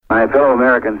My fellow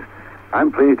Americans,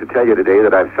 I'm pleased to tell you today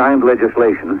that I've signed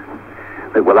legislation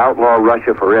that will outlaw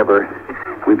Russia forever.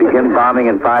 We begin bombing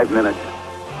in 5 minutes.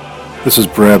 This is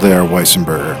Bradley R.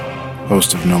 Weissenberger,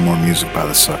 host of No More Music by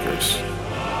the Suckers.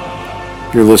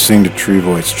 You're listening to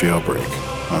Trevoight's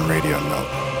Jailbreak on Radio Note.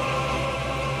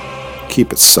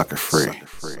 Keep it sucker-free.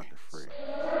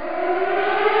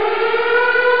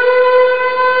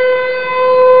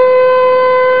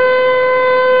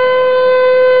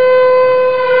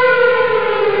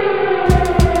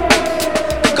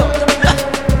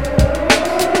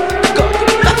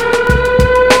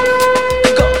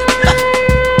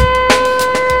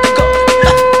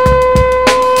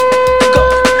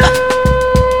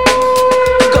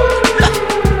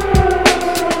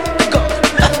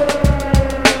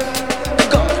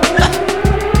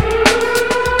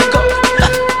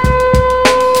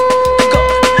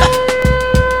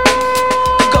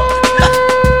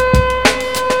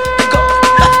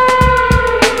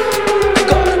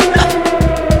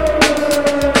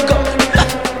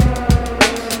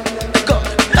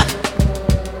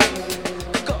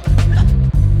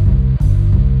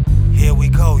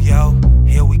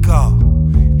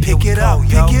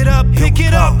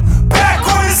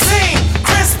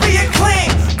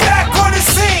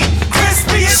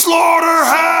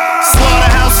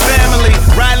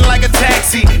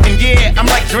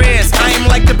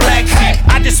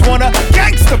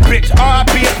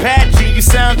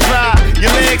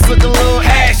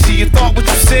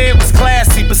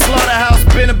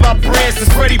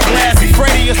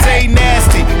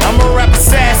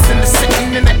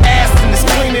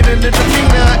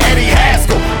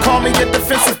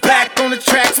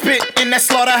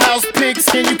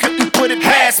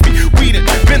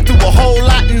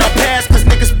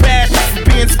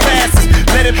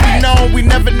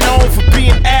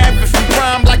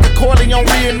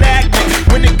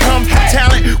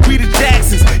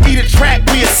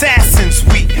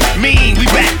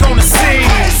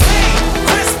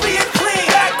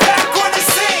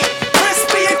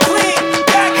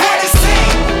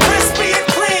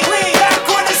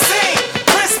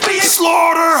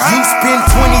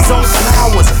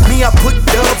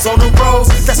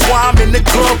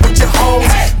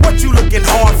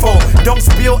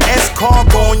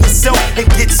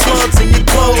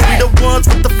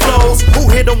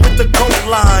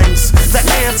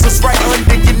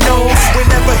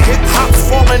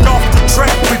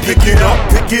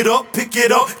 Pick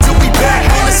it up, till we back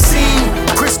on the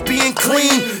scene. Crispy and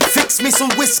clean, fix me some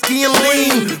whiskey and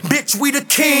lean. Bitch, we the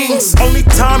kings. Only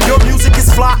time your music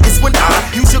is fly is when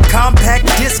I use your compact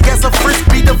disc as a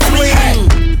frisbee to fling.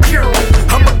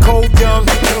 I'm a cold young,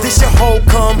 this your whole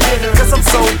come, cause I'm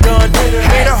so done.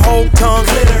 Made a whole tongue,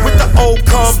 with the old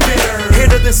cum.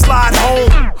 Hitter then slide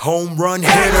home, home run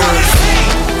hitter.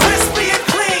 Crispy and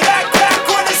clean, back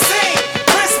on the scene.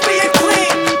 Crispy and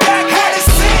clean, back on the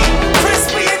scene.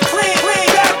 Crispy and clean,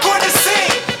 back on the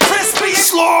scene. Crispy and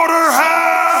slaughterhouse.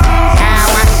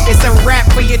 It's a rap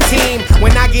for your team.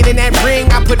 When I get in that ring,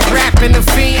 I put rap in the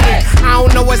fiend. I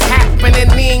don't know what's happening.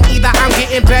 Either I'm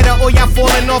getting better or y'all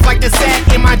falling off like the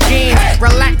sack in my jeans.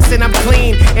 Relaxing, I'm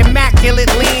clean,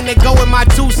 immaculate lean. They go in my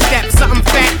two-step, something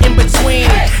fat in between.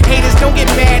 Haters don't get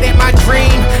mad at my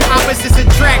dream. Opposites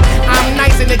attract. I'm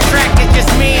nice in the track, it's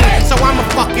just mean. So I'ma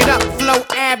fuck it up. Flow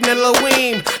Abner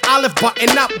Louim. Olive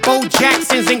button up, Bo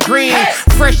Jackson's in green.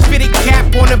 Fresh fitted cap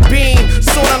on a beam.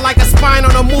 Sorta like a spine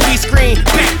on a movie screen.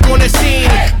 Back on the scene,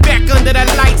 back under the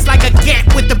lights like a gat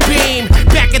with the beam.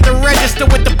 Back at the register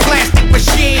with the plastic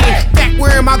machine. Back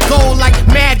wearing my gold like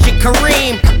Magic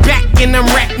Kareem. Back in them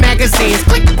rap magazines.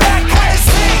 Click back on the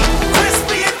scene,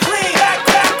 crispy and clean.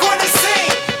 Back on the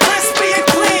scene, crispy and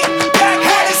clean. Back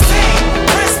on the scene,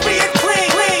 crispy and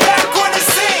clean. Back on the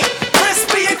scene,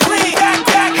 crispy and clean.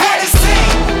 Back on the scene,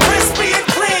 crispy and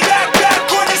clean. Back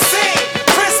on the scene,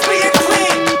 crispy and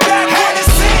clean. Back on the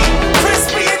scene,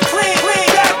 crispy and clean.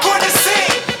 Back on the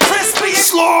scene, crispy and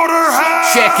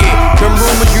slaughterhouse. Check it. Them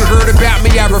rumors you heard about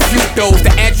me, I refute those.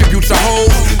 The attributes of hoes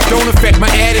don't affect my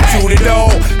attitude at all.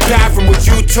 Die from what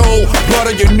you told. Blood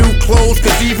on your new clothes,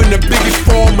 cause even the biggest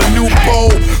form a new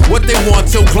bowl. What they want,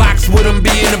 till Glocks with them,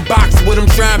 be in the box with them,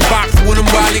 try and box with them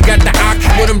while he got the ox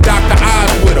with him, Dr.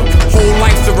 Oz with him. Whole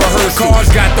life's a rehearsal.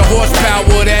 Cars got the horsepower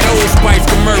of that Old Spice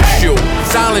commercial.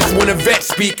 Silence when a vet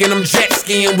speaking, I'm jet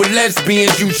skiing with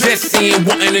lesbians. You just seeing,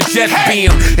 wanting a jet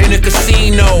beam in a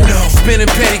casino, spinning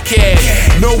petty cash.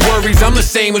 No worries, I'm the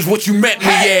same as what you met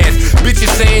me as.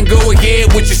 Bitches saying go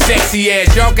ahead with your sexy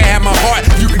ass. Y'all can have my heart,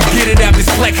 you can get it out this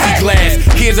plexiglass.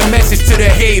 Here's a message to the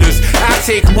haters. I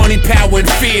take money, power, and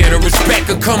fear. The respect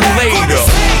will come later.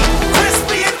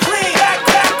 Crispy and clean,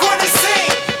 back on the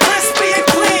scene. Crispy and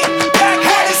clean,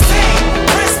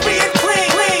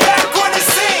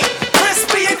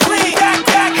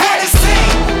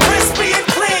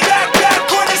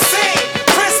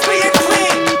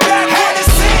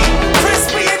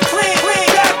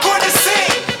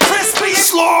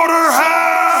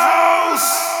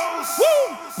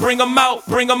 bring them out,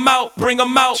 bring them out, bring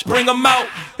them out, bring them out.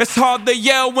 It's hard to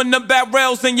yell when the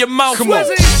barrel's in your mouth. Come on.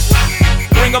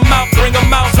 Bring them out, bring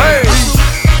them out. Hey.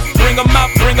 Bring them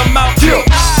out, bring them out. Yeah.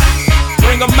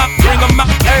 Bring them out, bring them out.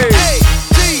 Hey.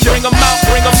 Bring them out,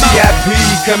 bring them out. VIP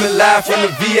coming live from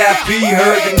the VIP.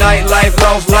 Heard the nightlife,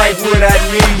 lost life without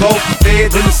me. Most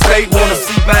feds in the state wanna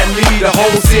see by me. The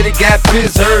whole city got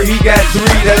pissed, heard he got 3.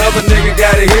 That other nigga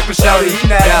got a hip and shouted he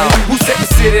not out. Who set the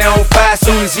city on fire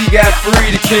soon as he got free?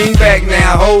 The king back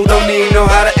now, ho don't even know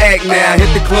how to act now.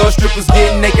 Hit the club, strippers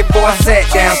getting naked before I sat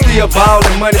down. Still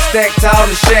ballin', money stacked tall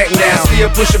in the shack now. Still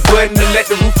push a button to let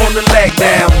the roof on the lag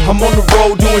down. I'm on the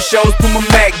road doing shows, put my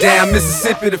Mac down.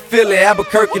 Mississippi to Philly,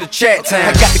 Albuquerque to Chat Town.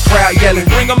 I got the crowd yelling,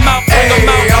 bring them out, bring them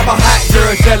out. All my hot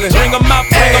girls yelling, bring them out,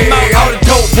 bring them out. All the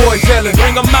dope boys yelling,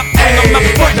 bring them out, bring them out.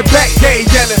 Front the back gate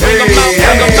yelling, bring them out,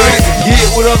 bring them out. Get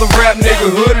with other rap nigga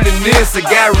hooded than this. I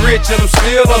got rich and I'm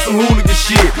still on some hooligan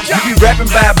shit. You be rapping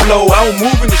by blow, I don't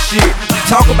move in the shit. You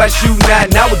talk about shooting out,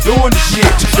 now we're doing the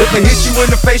shit. If I hit you in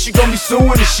the face, you gon' be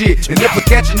suing the shit. And if I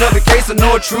catch another case, I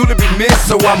know it truly be missed.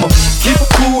 So I'ma keep a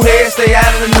cool head, stay out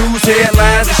of the news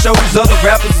headlines, and show these other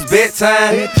rappers it's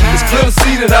bedtime. It's clear to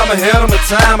see that I'm ahead of my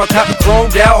time. I cop the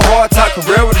chromed out, hard top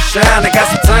career with a shine. I got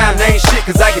some time, they ain't shit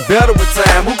cause I get better with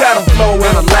time. Who got a flow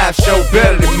and a live show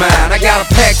better than mine? I got a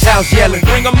packed house yelling,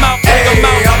 bring them out, bring them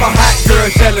out. All my hot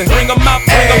girls yelling, bring them out,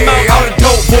 bring them out. All the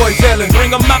dope boys yelling,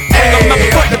 bring them out, bring them out.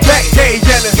 Front the back gate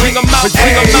yelling, bring them out,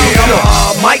 bring them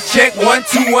out. Mic check 1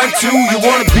 2 1 2. You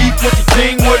wanna beef with the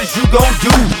king? What is you gon'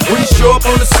 do? When you show up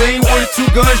on the scene with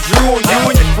the 2 guns drew on you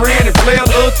and your friend and play a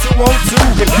little 2 on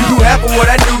 2. If you do half of what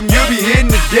I do, you'll be hitting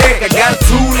the deck. I got a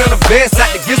tool and a vest out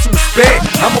to get some respect.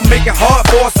 I'ma make it hard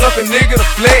for a sucker nigga to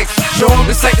flex. Show him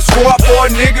this ain't the squad for a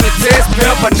nigga to test.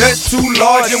 Pimp, my nuts too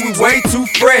large and we way too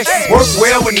fresh. Work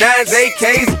well with 9s,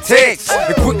 AKs, and texts.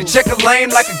 And quick to check a lane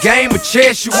like a game of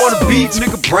chess. You wanna beef,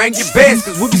 nigga, bring your best.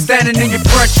 Cause we be standing in your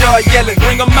front yard yelling,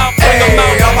 bring them out, bring them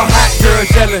out. All my hot girls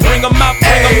yelling, bring them out,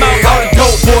 bring them out. All the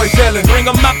dope boys yelling, bring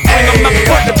them out, bring them out.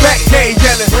 Front the back gate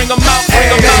yelling, bring them out, bring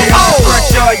them out. Front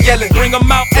yard yelling, bring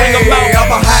them out, bring them out. All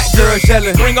my hot girls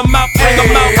yelling, bring them out, bring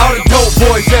them out. All the dope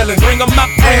boys yelling, bring them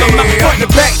out, bring them out. Front the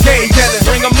back gate yelling,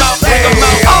 bring them out, bring them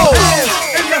out.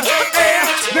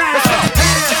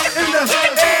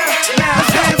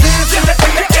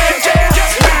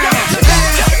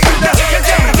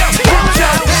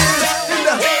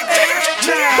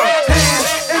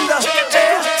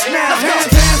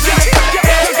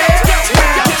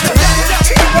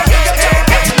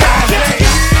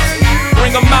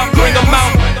 Bring them out, bring them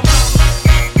out.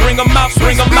 Bring them out,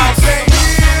 bring them out.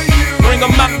 Bring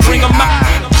them out, bring them out.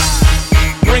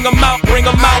 Bring them out, bring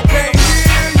them out.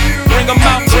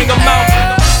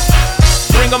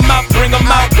 Bring them out, bring them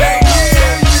out.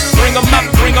 Bring them out,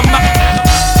 bring them out.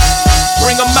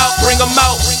 Bring them out, bring them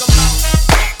out.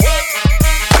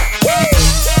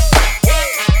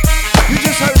 You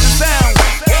just heard the sound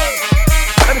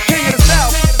of the king of the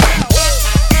south,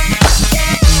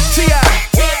 T.I.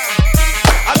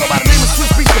 I go by the name of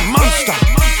Swiss Beats the Monster.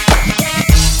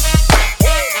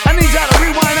 I need y'all to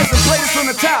rewind this and play this from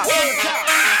the top.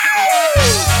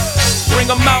 Bring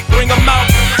them out, bring them out.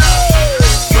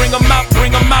 Bring them out,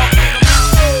 bring them out.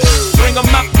 Bring them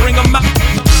out, bring them out.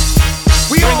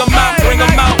 Bring them out, bring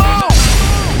them out.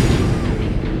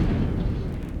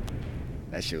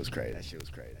 That shit was crazy. That shit was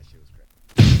crazy. That shit was crazy.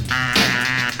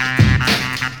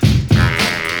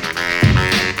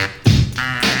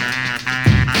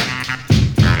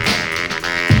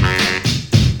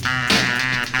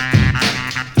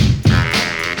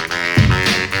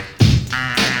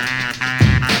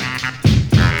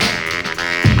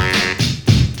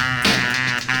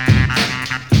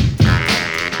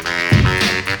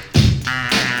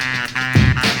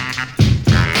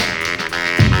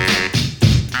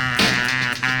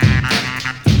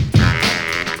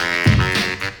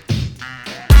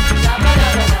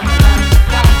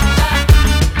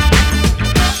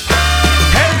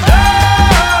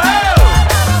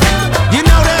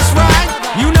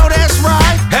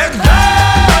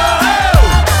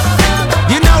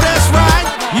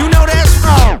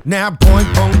 Now boing,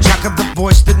 boom, chaka, the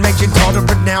voice that made your daughter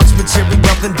pronounce material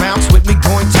and bounce with me,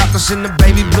 going topless in the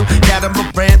baby blue. Got a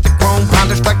brand, the chrome,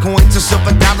 polished like coins of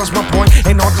silver dollars. My point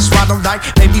ain't all to swallow like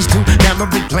babies do.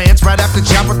 Memory plans right after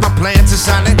job with my plans to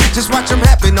sign it. Just watch them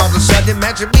happen all of a sudden.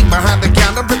 Imagine me behind the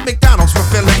counter at McDonald's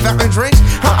fulfilling fountain drinks.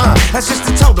 That's just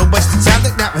a total waste of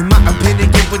talent. Now in my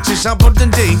opinion, get what you humbled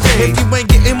and D. If you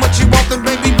ain't getting what you want, then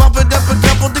baby bump it up a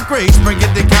couple degrees. Bring it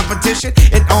to competition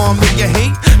and arm in your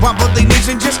heat. Wobble the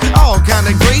knees and just all kind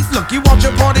of grief. Look, you want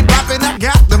your party poppin', I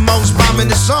got the most bombing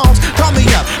the songs. Call me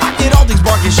up, I get all these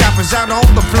bargain your shoppers out on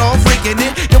the floor, freaking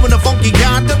it, doing a funky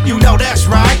condom. You know that's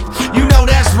right. You know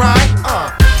that's right.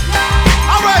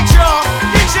 Alright, y'all,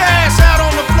 get your ass out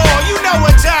on the floor. You know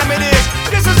what time it is.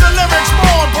 This is the Lyrics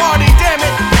Born Party, damn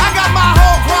it. I got my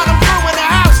whole quantum crew in the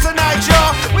house tonight,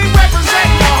 y'all. We represent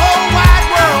the whole wide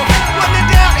world. Putting it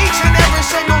down each and every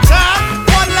single time.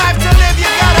 One life to live, you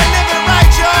gotta live it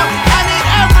right, y'all. I need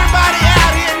everybody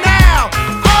out here now.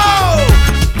 Oh!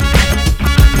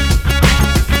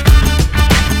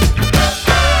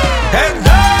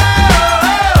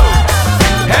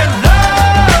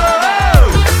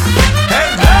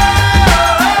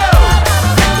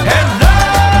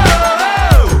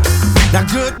 Hello! Now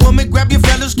good woman, grab your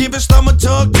fellas, give his thumb a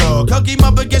tug. Hug him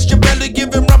up against your belly,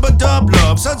 give him rubber dub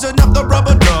love. Suds enough the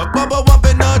rubber duck, bubble up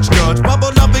and nudge.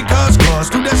 Bubble up and cuz,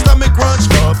 do that stomach crunch.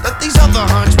 Let these other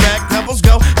hunchback devils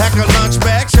go. Hack a lunch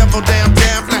bag, shovel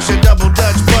downtown, flash a double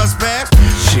Dutch bus bags.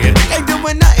 Shit, ain't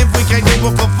doing nothing if we can't do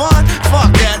it for fun.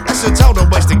 Fuck that, that's a total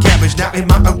waste of cabbage. Now in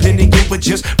my opinion, you were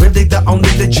just really the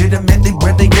only legitimately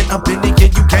brilliant opinion.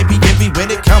 You can't be giving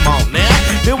with it, come on now.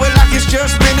 Do it like it's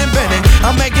just been invented.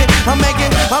 I make it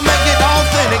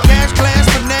authentic. Cash, class,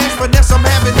 finesse, I'm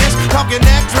having this. Talking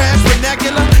that trash,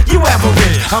 vernacular, you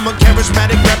average. I'm a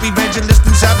charismatic rap evangelist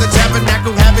inside the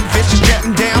tabernacle. Having fishes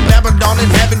chatting down Babylon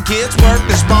and having kids work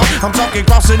this bone. I'm talking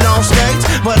crossing all states,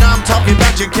 but I'm talking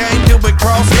about you can't do it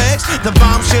cross legs. The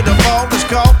bomb shit of all is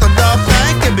called the love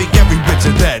thing. Give me every bit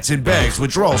of that's in bags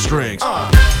with drawstrings.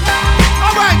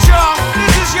 Alright, y'all,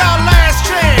 this is y'all last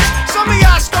chance. Some of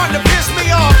y'all starting to piss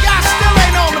me off. Y'all still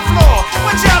ain't on the floor.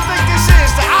 What y'all think this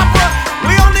is, the opera?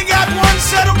 We only got one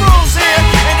set of rules here,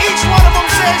 and each one of them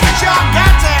says that y'all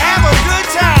got to have a good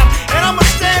time. And I'ma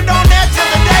stand on that till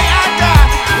the day I die.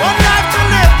 One life to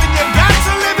live, and you got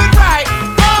to live it right.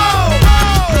 Oh!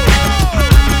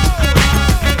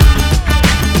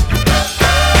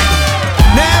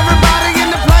 Now everybody in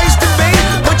the place to be,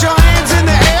 put your hands in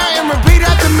the air and repeat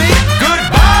after me.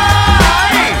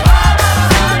 Goodbye!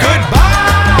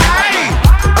 Goodbye!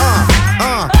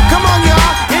 Come on,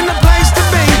 y'all, in the place to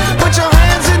be. Put your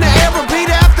hands in the air, repeat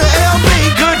after LB.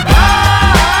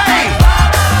 Goodbye!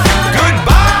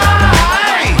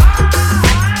 Goodbye!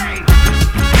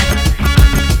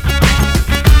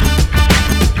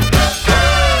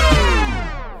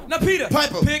 Now Peter,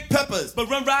 Piper, pick peppers, but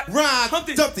run rock, rhyme,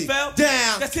 Humpty, Dumpty, fell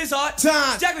down, That's his art.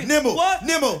 time, Jackie, nimble, what?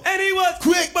 nimble, And he was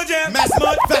quick, but jam, master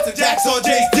mud, faster Jacks on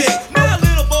Jay's dick. Now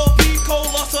little Bo Peep Cole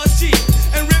lost her sheep,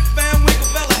 and Rip Van Winkle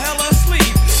fell a hell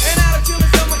asleep. And out of chilling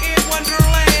summer in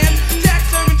Wonderland, Jack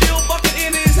serving Jill bucket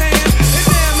in his hand. And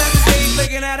damn, after days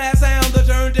making out that sound, the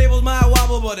turntables might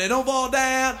wobble, but they don't fall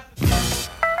down.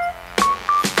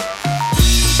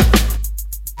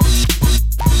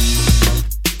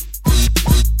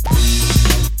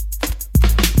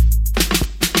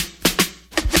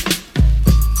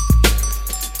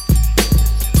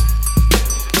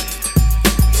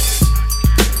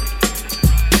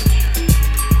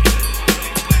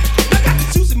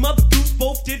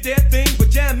 Both did their thing,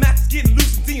 but Jam Max is getting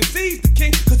loose and DMC's the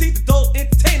king, cause he's the adult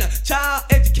entertainer, child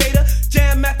educator,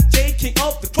 Jam Max J, king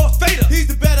of the crossfader. He's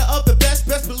the better of the best,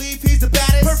 best believe he's the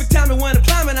baddest. Perfect timing when I'm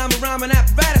climbing, I'm a rhyming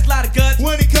apparatus, lot of guts.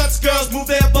 When he cuts, girls move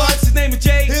their butts. His name is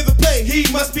Jay, Hear the play,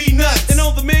 he must be nuts. and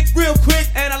on the mix, Real quick,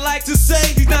 and I like to say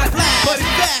he's not flash, but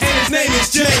he's fast, and his name is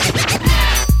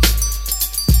Jay.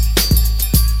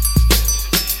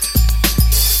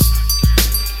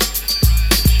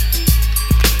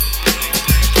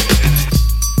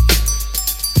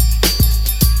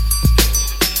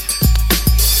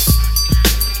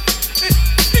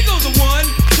 He goes a 1,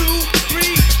 2, 3,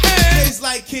 and Jay's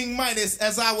like King Midas,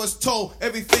 as I was told.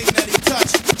 Everything that he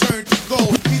touched turned to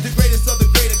gold. He's the greatest of the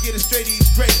great, I get it straight, he's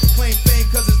great. Claim fame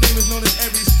cause his name is known in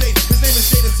every state. His name is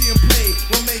Jay, to see him play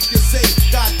will make you say,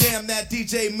 God damn, that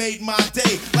DJ made my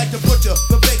day. Like the butcher,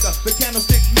 the baker, the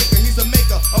candlestick maker. He's a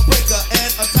maker, a breaker, and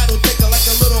a title taker. Like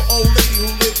a little old lady who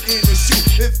lived in a shoe.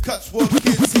 If cuts were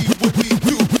kids, he would be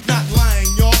too. Not lying,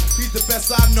 y'all, he's the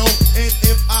best I know. And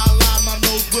if I lie, my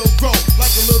nose will grow. Like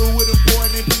a little wooden boy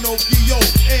named Pinocchio.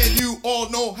 And you all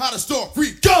know how to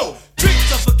story go.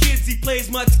 tricks up for kids, he plays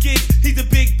much kids. He's a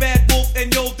big bad wolf,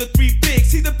 and yo, the three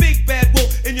pigs. He's a big bad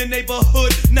wolf in your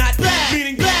neighborhood, not bad,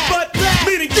 meaning bad, but bad,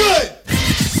 meaning good.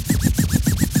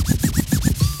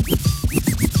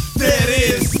 There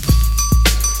it is.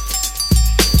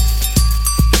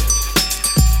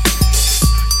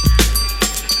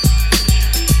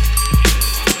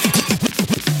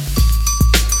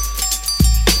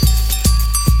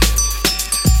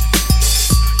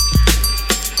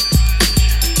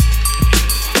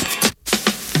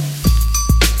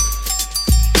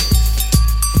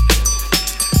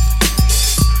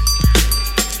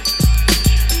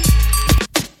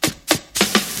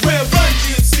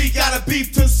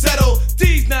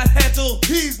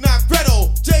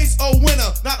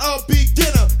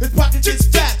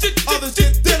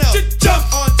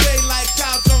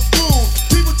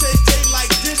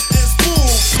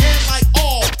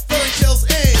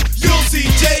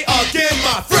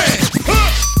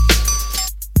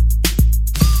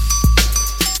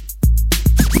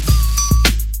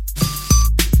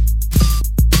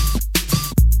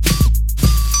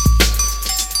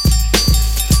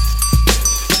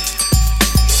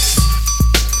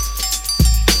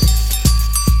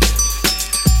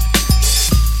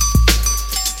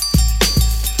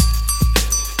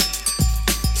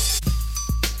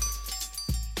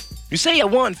 You say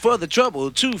 1 for the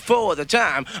trouble, 2 for the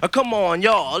time. Come on,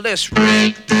 y'all, let's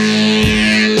break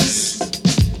this.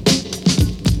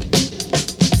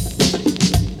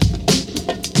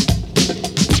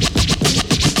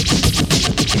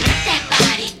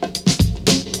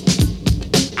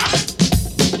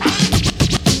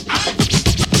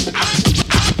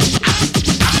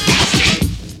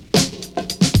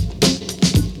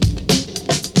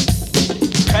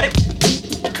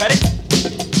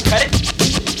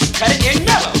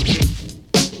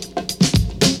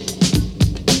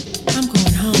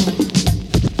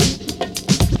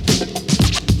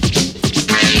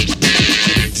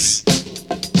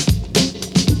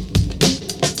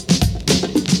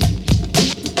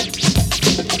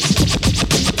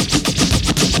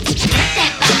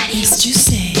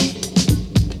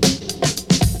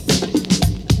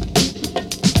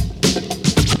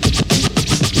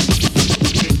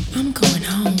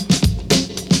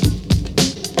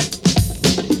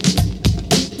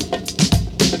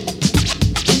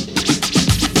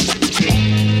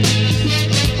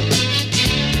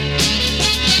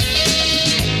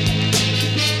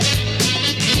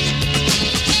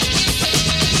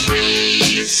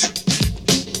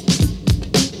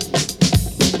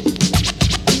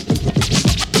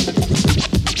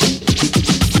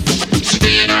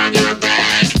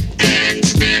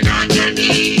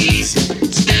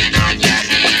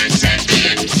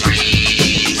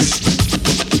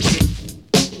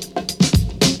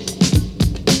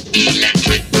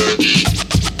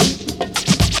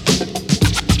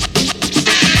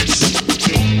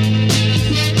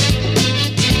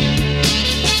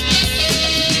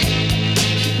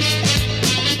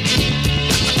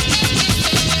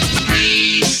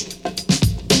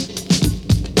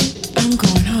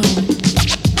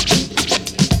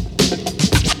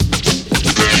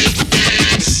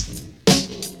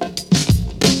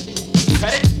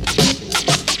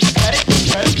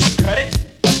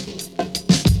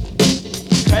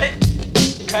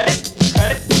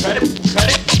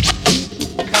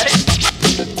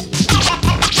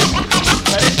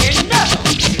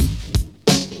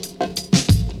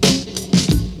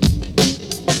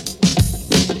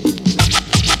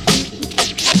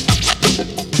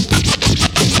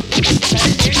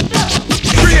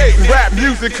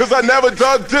 Cause I never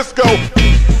dug disco.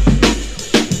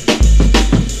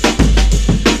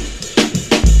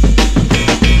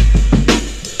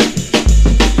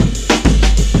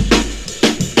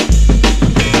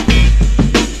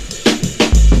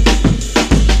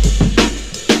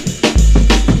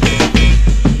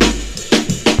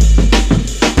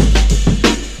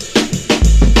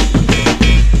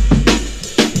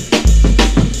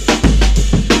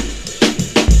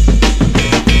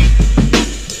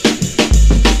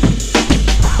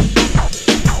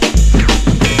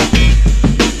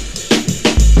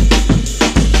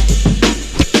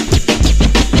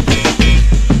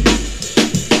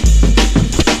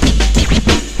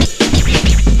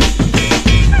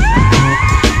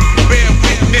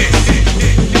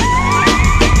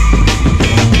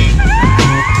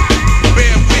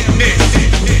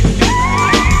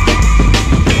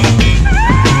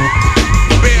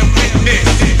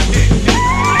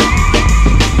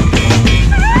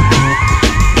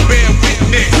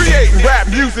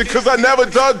 Cause I never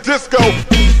dug disco.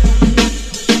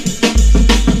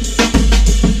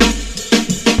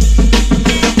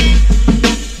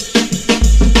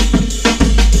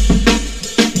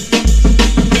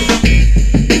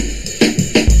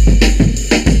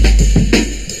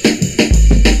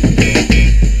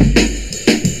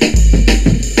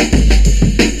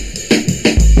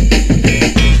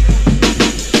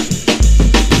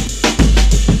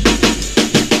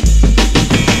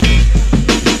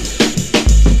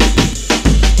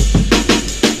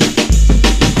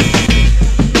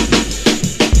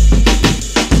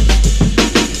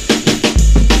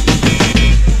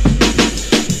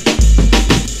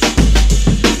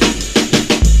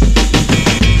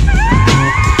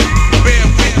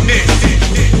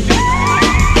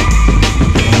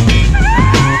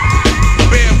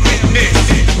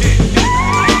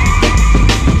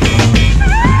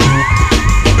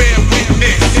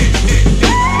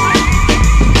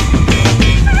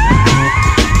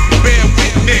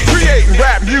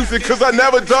 Cause I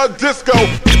never dug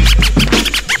disco.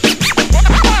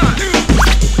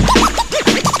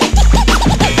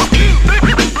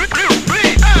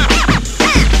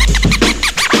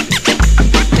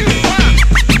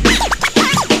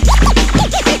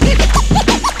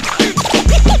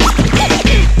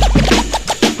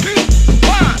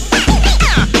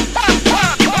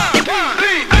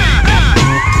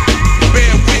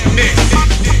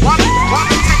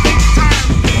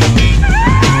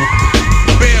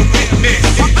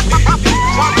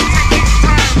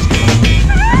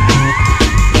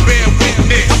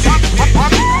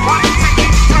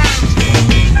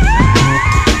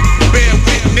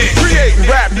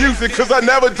 music, cause I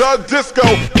never dug disco.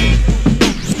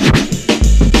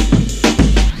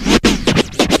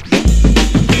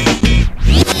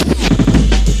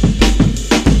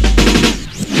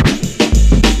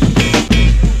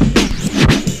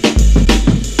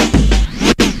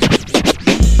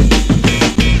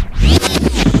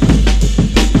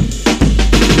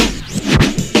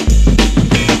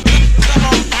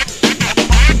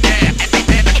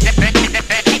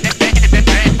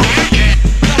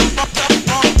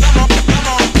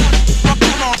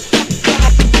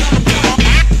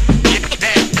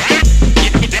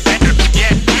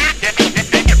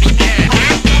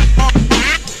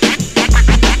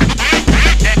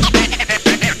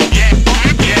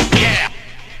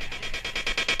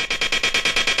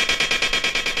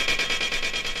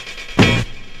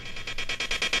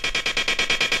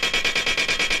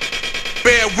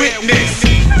 Bear witness.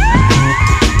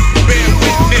 Bear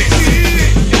witness.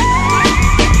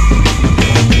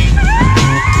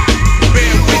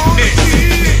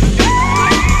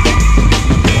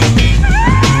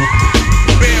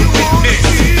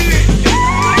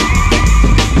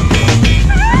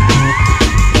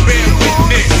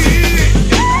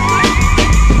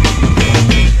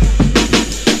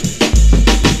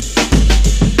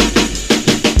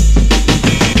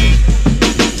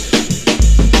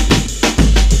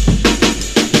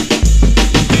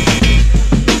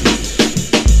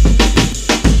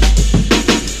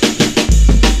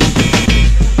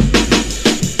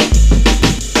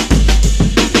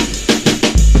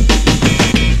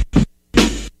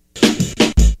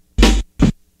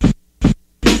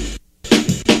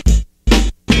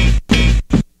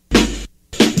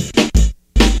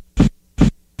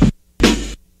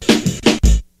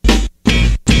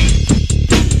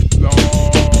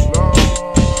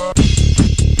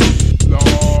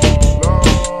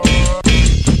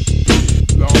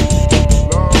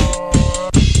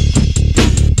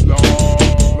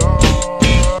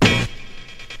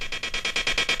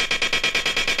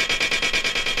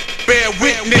 Bear witness. Bear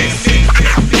witness.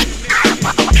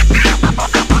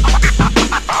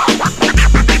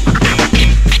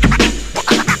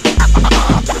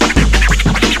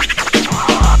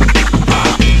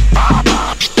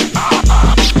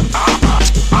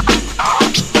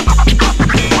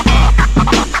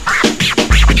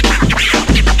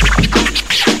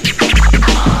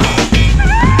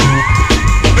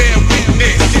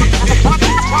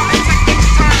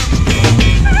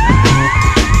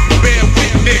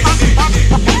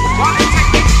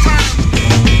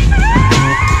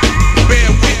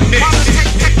 Bear witness.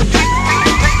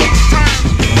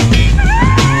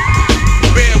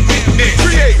 Bear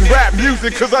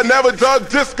witness. Cause I never dug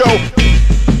disco.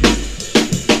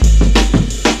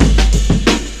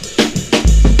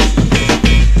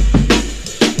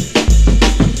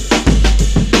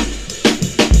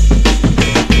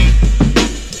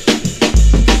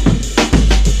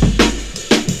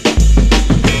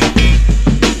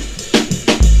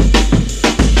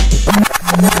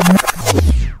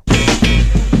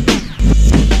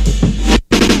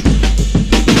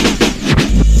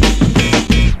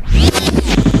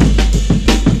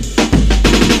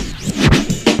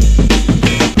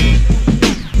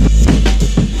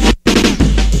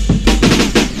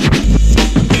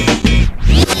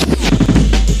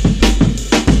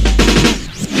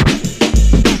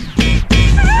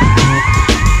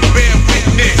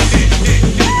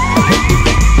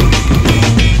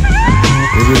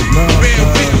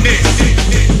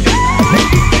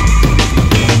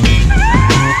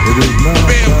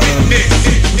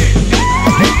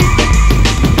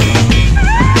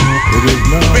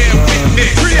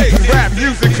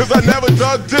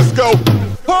 Disco.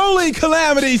 Holy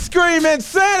calamity, scream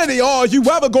insanity. All you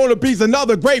ever gonna be's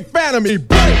another great fan of me.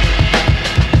 Break.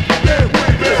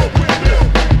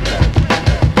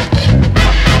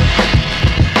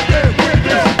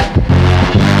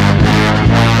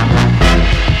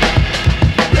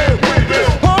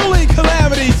 Holy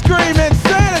calamity, scream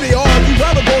insanity. All you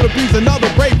ever gonna be's another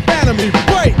great fan of me.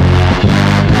 Break.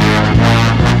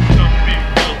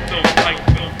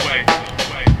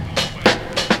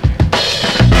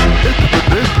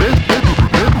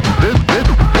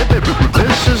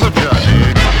 This is a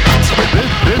journey.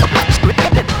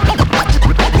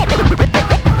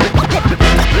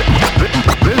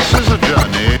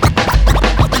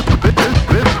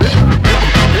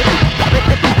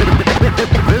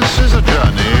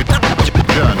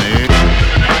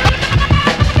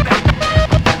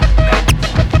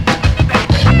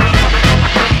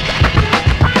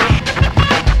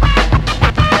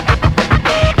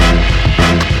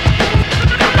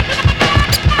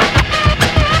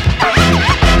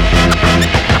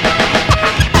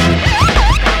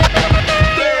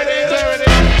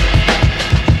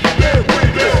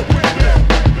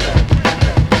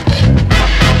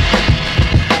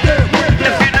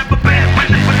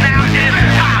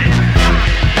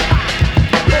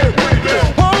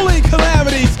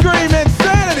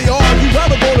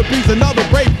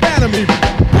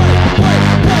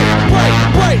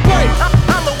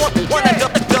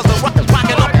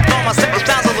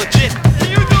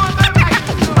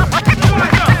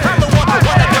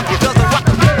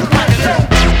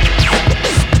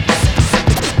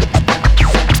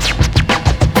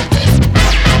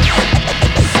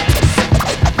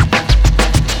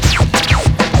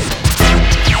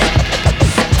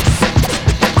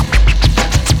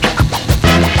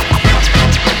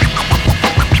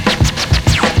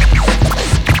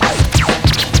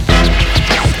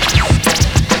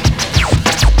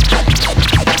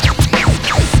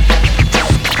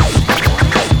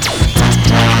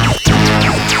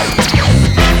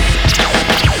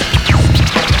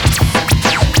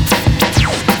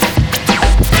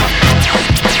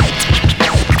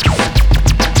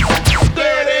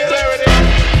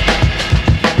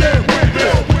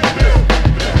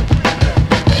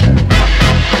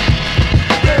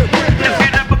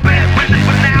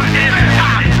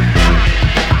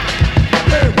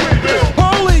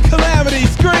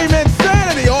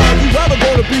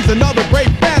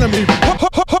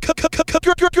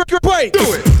 break.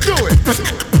 Do it, do it. Do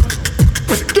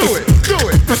it, do it. Do it,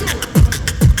 do it.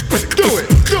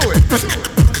 Do it,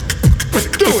 do it.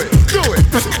 Do it, do it.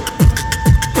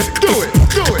 Do it,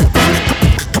 do it.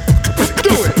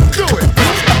 Do it, do it.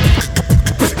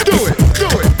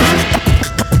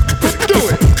 Do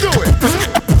it, do it.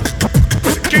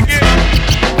 Kick it.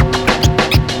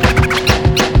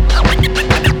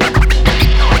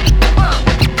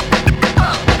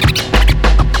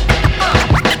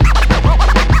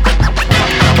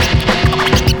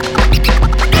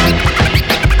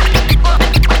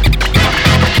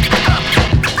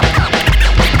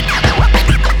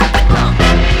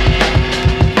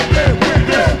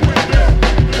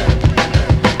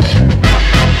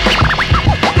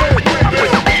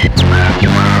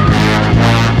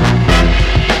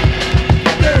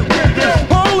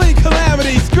 Holy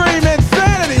calamity, scream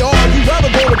insanity. All you ever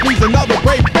gonna be is another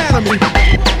great fan of me. Break.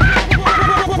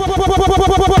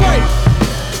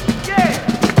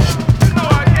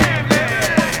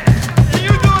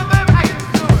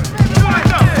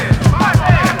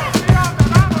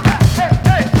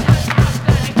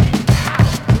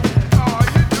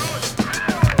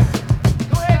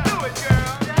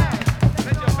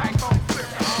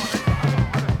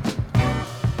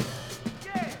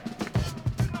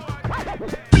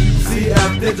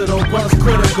 CF Digital was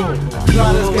critical.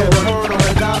 Plotters get heard on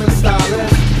a diamond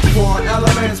stylist. Foreign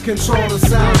elements control the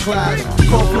sound clash.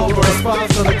 Co-flow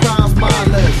response to the crimes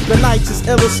mindless. The nitrous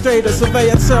illustrator,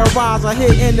 surveyor, terrorizer,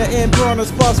 hit in the end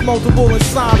burners, plus multiple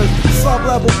insiders.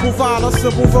 Sub-level provider,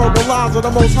 simple verbalizer,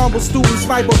 the most humble student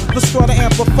sniper, destroy the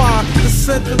amplifier. The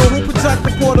sentinel who protect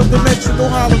the portal dimensional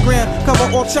hologram. Cover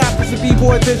all chapters of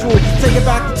B-boy visual. Take it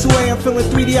back to 2 a.m. feeling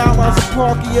 3D outlines of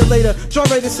park a year later. Drum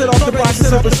ready to sit off the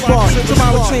boxes of the spark.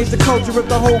 Tomorrow change the culture, rip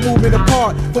the whole movement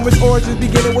apart. From its origins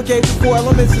beginning, what gave the 4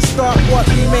 elements to start? What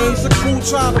remains? The crew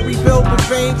trying to rebuild the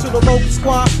vein to the local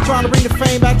squad, trying to bring the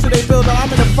fame back to their builder. I'm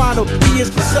in the final 3 years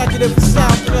consecutive for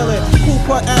sound killing.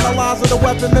 Cooper analyzer, the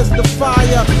weapon, Mr.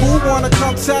 Fire. Who wanna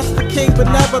come test the king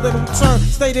benevolent? Who turn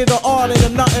state of the art into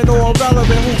nothing or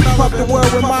irrelevant? Who pump the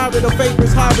world with Myra, the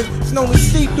vapors hybrid? It's known to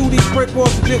see through these brick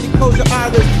walls to gently close your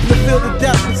eyelids. To feel the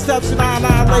depth, conception, I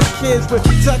annihilate kids with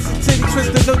text and titty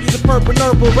twisted noogie, the purple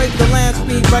nurple. Rate the land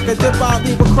speed like a dip out,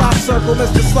 leave a crop circle.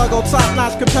 Mr. Sluggo, top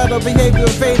notch competitor, behavior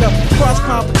invader. Crush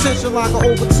competition like an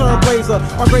overturned blazer.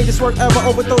 My greatest work ever,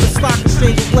 overthrow the stock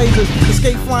exchange of lasers.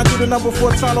 Escape flying through the number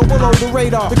 4 tunnel below the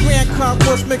radar. The grand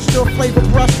concourse mixture of flavor,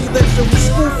 brushy elixir. With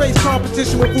school face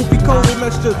competition with Oopie Cola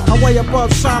mixture. I'm way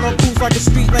above, shine on crews like a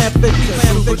street lamp.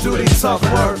 Super duty, tough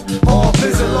work. All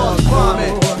vision lost,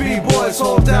 vomit. B-boys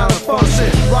hold down a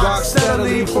function. Rock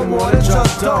steadily for more than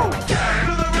just dope.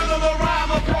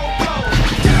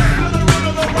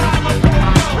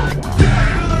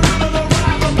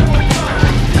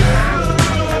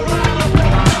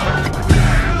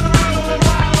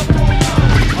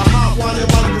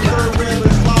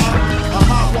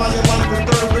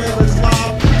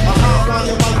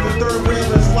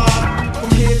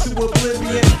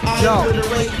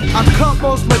 I cut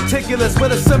most meticulous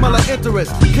with a similar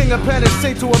interest. King of panic,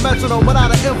 sing to a metronome without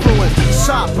an influence.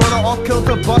 Shot, burner, off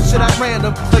kilter, bust shit at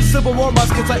random. Like Civil War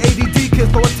muskets, like ADD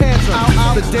kids throw a tantrum.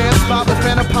 Out the dance spot with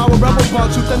phantom power, rebel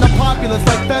bug. Truth and the populace,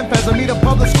 like FemFeds, I meet a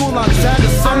public school lunch.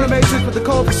 I'm the matrix with the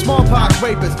code for smallpox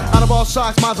rapists. Out of all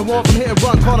shocks, minds are war from hit and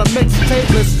run. Called a mixed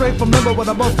tapeless. Straight from limbo with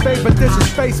the most favorite dishes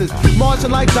faces.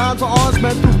 Marching like dimes or arms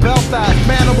men through Belfast.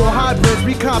 Manimal hybrids,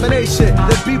 recombination.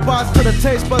 The beatbox to the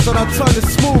taste buds on our tongue is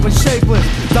smooth and shapeless.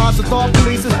 Dodge the thought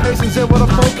police's patience in with a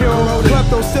folk hero.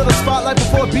 Klepto still the spotlight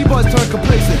before B-boys turn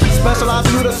complacent.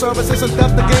 Specializing through the services and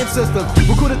theft the game system.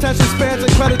 Recruit attention spans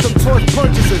and credit them towards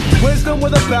purchases. Wisdom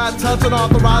with a bad touch and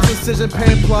authorized incision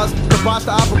paying plus. To botch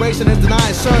the operation and deny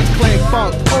insurance claim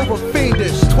funk. Over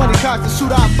fiendish. 20 cocks to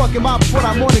shoot out fucking my before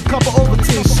that morning cup of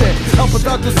Ovaltine shit.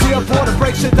 Unproductive CF4 to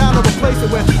break shit down and replace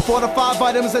it with 4 to 5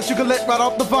 vitamins that you can lick right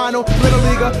off the vinyl. Little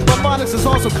leaguer, my phonics is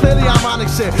also clearly ironic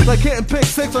shit. Like hitting pick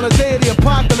 6 on the day of the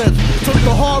apocalypse. Took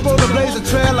the hard road to blaze a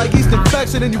trail like yeast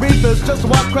infection in urethras. Just to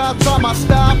watch crowds try my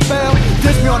style fail.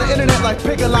 Diss me on the internet like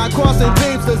picket line crossing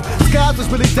teamsters. Skies was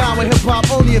really down with hip hop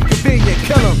only if convenient.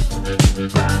 Kill 'em.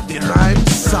 The rhyme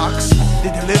sucks. The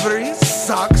delivery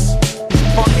sucks.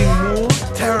 Fucking mood,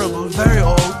 terrible, very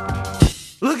old.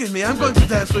 Look at me, I'm going to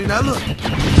dance for you now, look.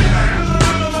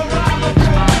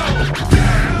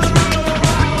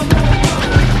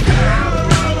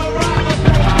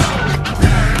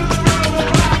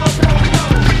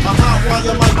 While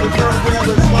you like the third rail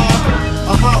is live.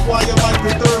 A hot while you like the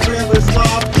third rail is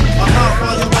live. A hot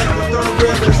while you like the third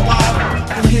rail is live.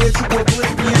 From here to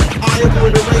oblivion, I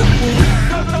avoid the rain food.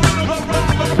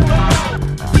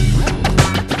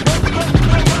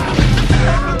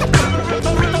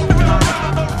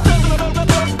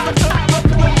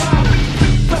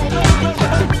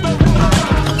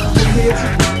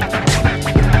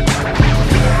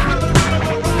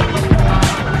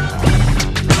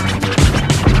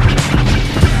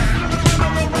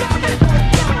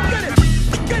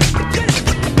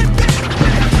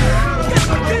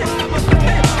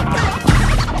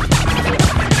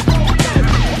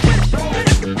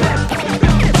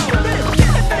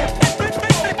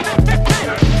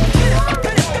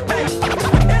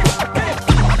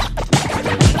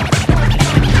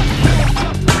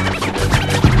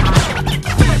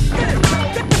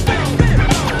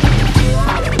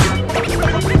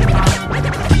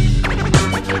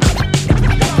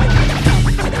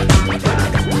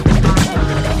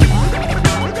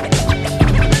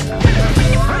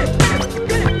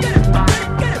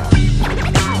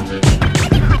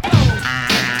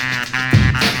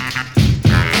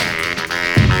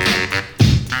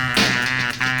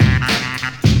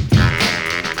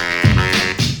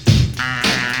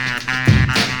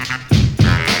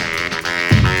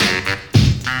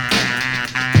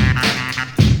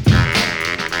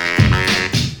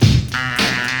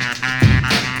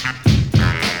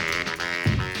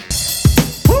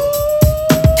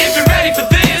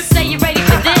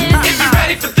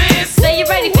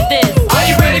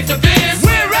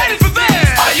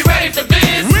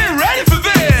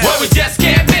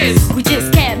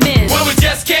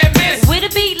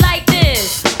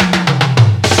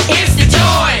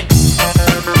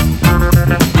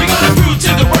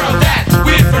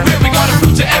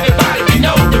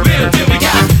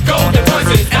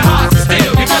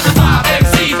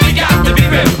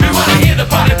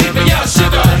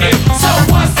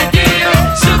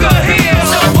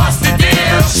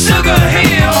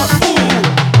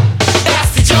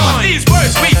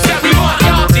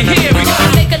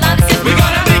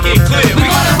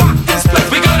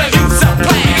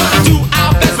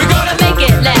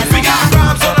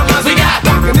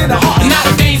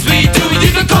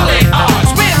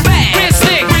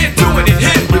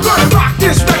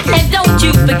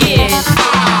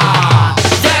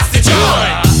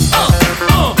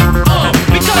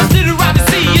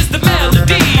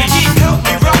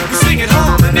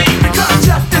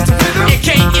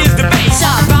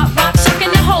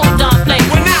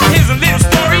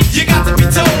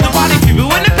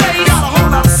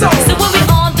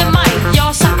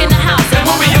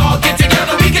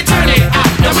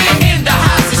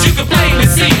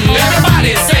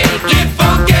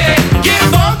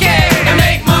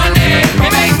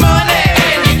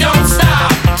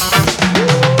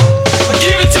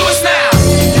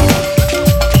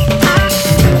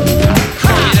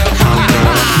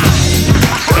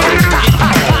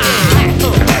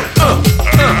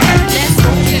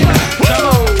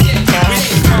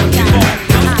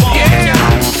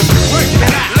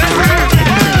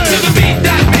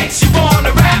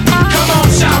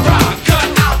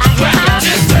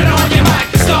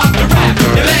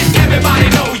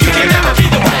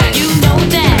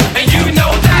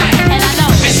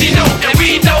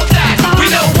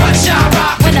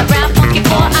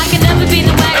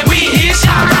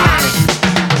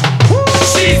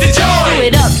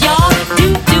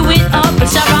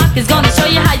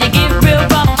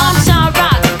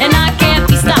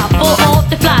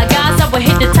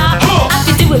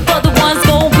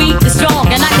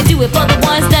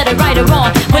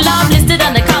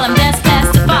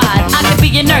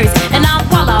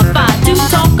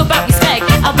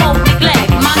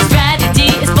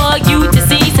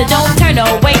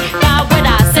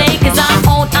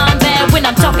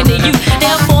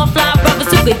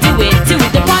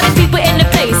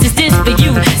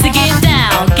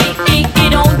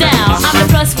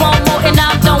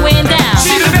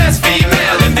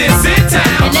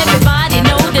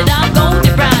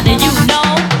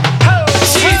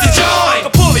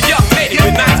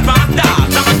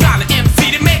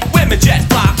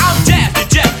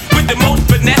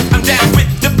 yes, I'm down with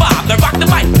the vibe. Now rock the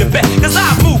mic the best, cause I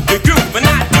move the groove and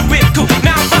I do it cool.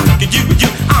 Now I'm rocking you,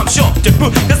 I'm sure to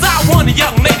prove, cause I want a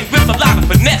young lady with a lot of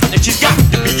finesse, and she's got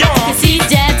to be on. She's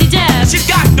jazzy jazz. She's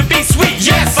got to be sweet,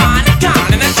 yes, fine and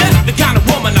kind, and that's just the kind of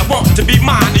woman I want to be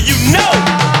mine. And you know,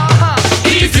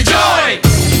 he's the joy.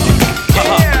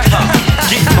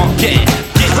 Get funky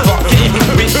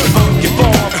with the funky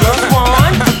form plus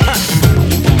one.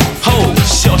 Hold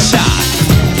your shot.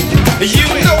 You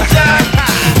know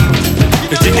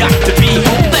that you got to be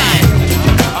on that.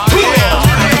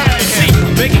 See,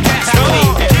 make it cast on me.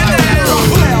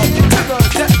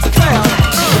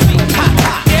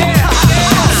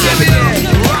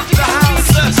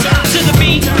 To the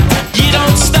beat, you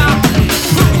don't stop.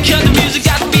 Cause the music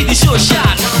got to be the sure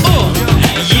shot.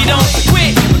 You don't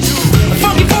quit.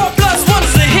 Funky 4 plus 1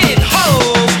 is a hit.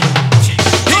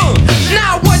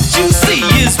 Now what you see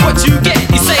is what you get.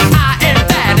 You say I am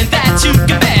that and that you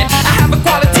can bet. I have a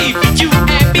quality for you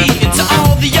and me. And to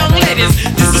all the young ladies,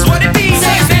 this is what it means.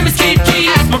 His name is Kid Key.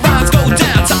 As my rhymes go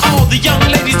down, to all the young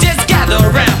ladies, just gather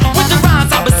around. With the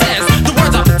rhymes I possess, the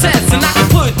words I possess, and I can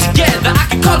put together, I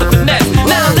can call it finesse.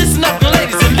 Now listen up,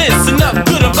 ladies, and listen up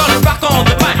good. I'm gonna rock on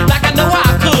the mic like I know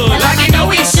I could, like I know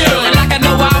we should, and like I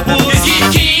know I would. It's Kid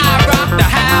Key. I rock the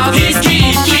house. He's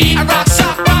Kid Key. I rock,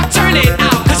 shock, rock, turn it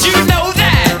out, cause you know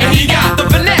that. And he got the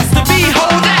finesse to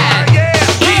behold that.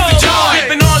 He's the joy.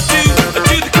 Keeping on to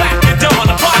the crack of dawn.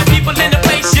 The party people in the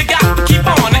place, you got to keep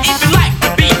on. And if you like the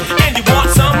beat and you want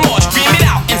some more, scream it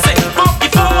out and say funky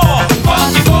 4,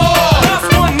 funky 4, plus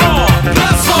 1 more,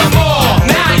 plus 1 more.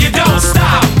 Now you don't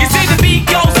stop. You see the beat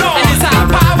goes on, and it's high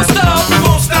power stuff. We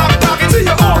won't stop talking till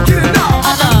you all get it on.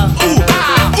 Ooh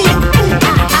ah, ooh ooh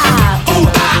ah, ooh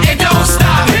ah, and don't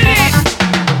stop. Hit it.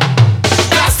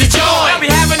 That's the joy. We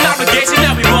have an obligation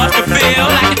that we must fulfill,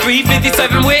 like a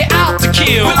 357 way out to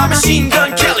kill. Well, I'm Machine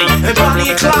Gun Kelly and Bonnie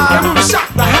and Clyde, and we shock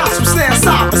the house from stand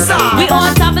side by side. We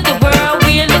on top of the world,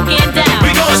 we're looking down.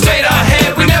 We going straight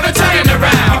ahead, we never turn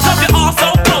around. Because we're all so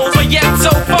close, but yet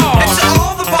so far. And to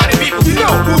all the party people, you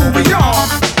know who we are.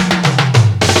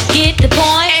 Get the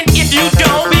point. And if you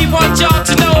don't, we want y'all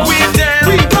to know we're down.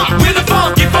 We rock with the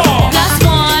funky 4. Plus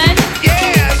 1.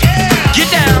 Yeah, yeah. Get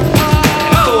down.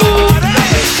 Oh,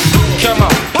 come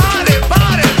on. Party,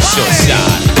 party, party. Short shot.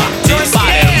 Rock to the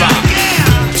body, rock.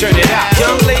 Turn it out,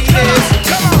 young ladies.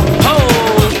 Come on.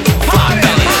 Oh, fly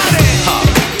belly.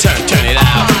 Turn it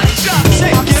out.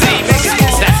 See,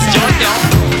 that's the joint, y'all.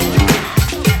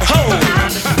 Oh, Lord.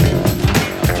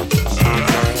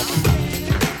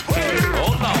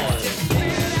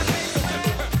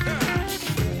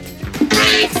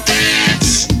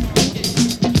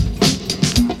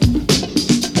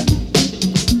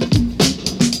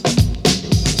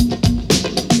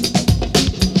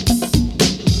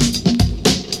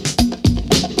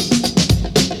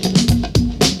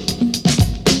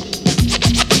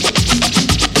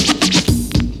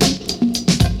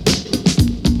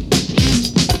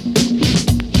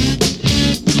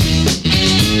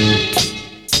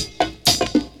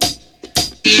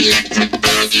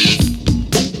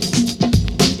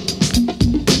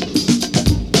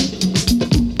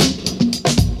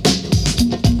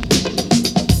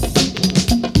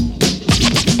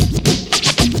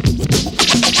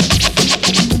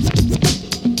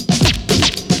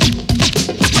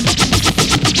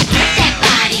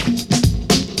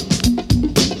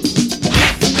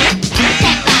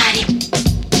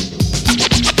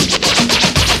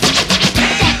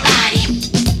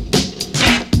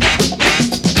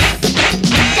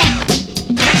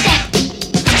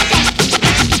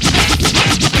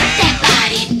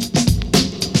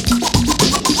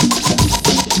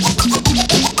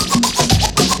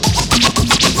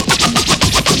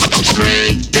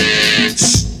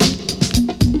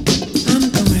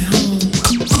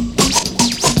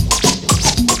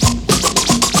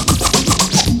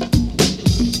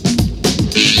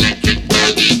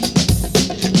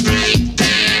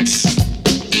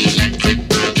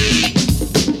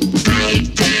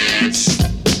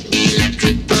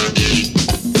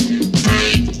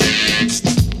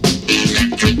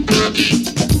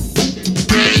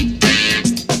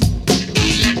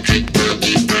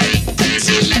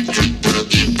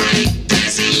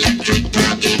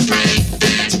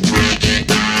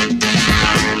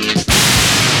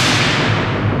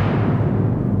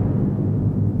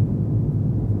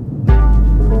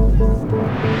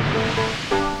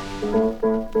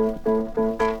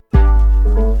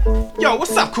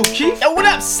 Cool Keith. Yo, what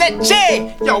up, Set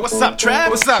J? Yo, what's up, Trav?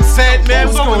 What's up, Set, man?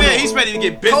 What's over there? on? He's ready to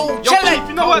get busy. Cold Yo, chili. Keith,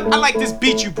 you know what? I like this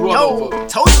beat you brought over.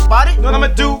 Told you about it. You know what I'm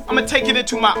gonna do? I'm gonna take it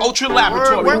into my ultra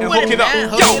laboratory Work and with hook it, it up. man.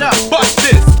 Hook Yo, it up. bust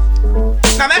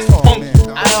this. Now that's funky.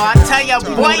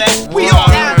 fire, boy. We all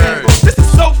heard. This is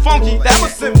so funky that I'ma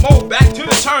send Mo back to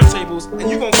the turntables and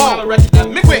you gon' call a record that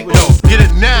mix it with us. Get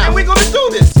it now. And we gonna do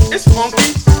this. It's funky.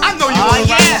 I know you Oh, gonna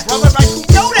yeah. rap, brother. Right? Who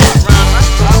Know that.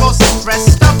 I'm gonna suppress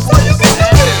stuff for you.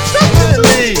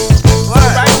 Definitely.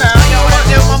 Word. Right now. You know what I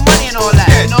do with my money and all that.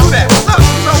 Yeah, You know? do that. Look,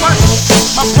 you know what?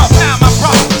 My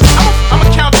brother. I'ma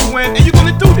count you in and you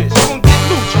gonna do this. You gonna get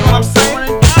loose. You know what I'm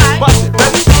saying? Alright. Bust it.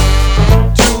 Ready?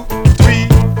 2, 3,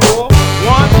 4.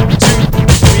 1, 2,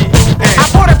 3, and. I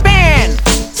bought a band.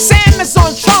 Sam is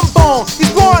on trombone.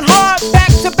 He's going hard,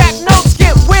 back-to-back notes.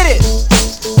 Get with it.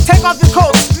 Take off your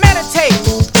coat, meditate.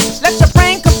 Let your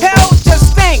brain compel,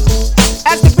 just think.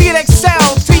 As the beat excel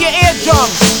to your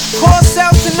eardrums. Core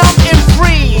cells to numb and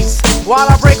freeze. While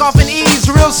I break off an ease,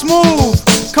 real smooth.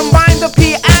 Combine the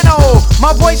piano.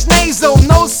 My voice nasal,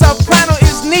 no soprano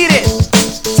is needed.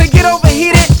 To get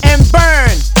overheated and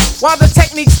burn. While the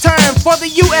techniques turn for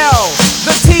the UL,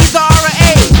 the T, the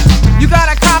R-A. You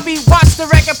gotta copy, watch the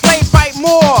record play, bite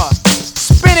more.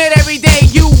 Spin it every day,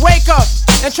 you wake up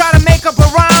and try to make up a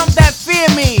rhyme that fear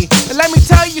me. And let me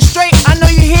tell you straight, I know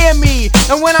you hear me.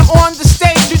 And when I'm on the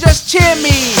stage, you just cheer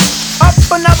me. Up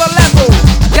another level,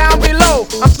 down below,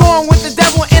 I'm throwing with the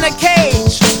devil in a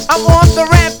cage. I'm on the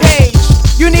rampage.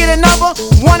 You need another?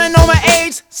 Wanna know my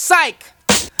age? Psych.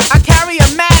 I carry a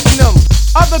magnum.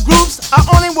 Other groups, I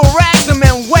only will rag them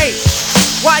and wait.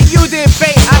 While you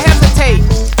debate, I hesitate.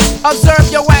 Observe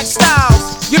your wax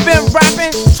styles. You've been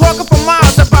rapping, talking for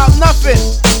miles about nothing.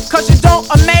 Cause you don't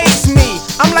amaze me.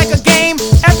 I'm like a game,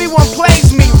 everyone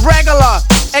plays me. Regular,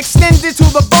 extended to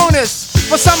the bonus.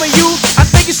 For some of you, I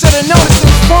think you should've noticed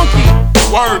it's funky.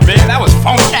 Word, man. That was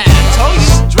funky. I told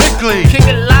you. Strictly. Kick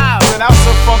it loud. Man, that was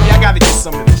so funky. I gotta get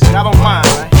some of this. Y'all don't mind,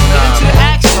 right? Get into the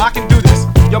action. So I can do this.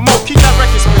 Yo, Mo, keep that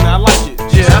record spinning. I like it.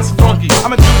 Yeah, that's funky.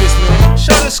 I'ma do this, man.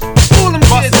 Show the school them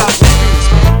Bust kids it. out Do there. this,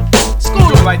 man. School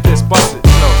Do it them. like this. Bust it.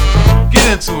 Yo, get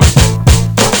into it.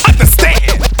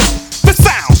 Understand the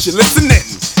sound you're listening.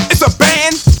 It's a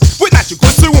band with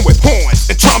nitroglycerin with horns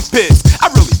and trumpets. I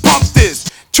really pumped this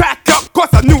track up, cause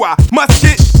I knew I must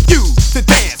get you to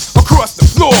dance across the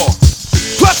floor.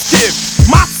 Plus give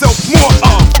myself more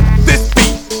of this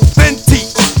beat than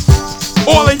teach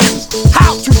all of you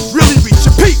how to really reach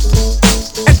your peak.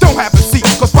 And don't have a seat,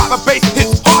 cause while the bass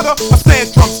hits harder, a snare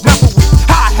drum's never weak.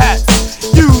 Hi-hats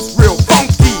use real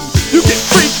funky, you get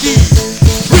freaky.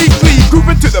 Weekly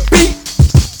grooving to the beat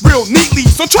real neatly,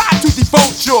 so try to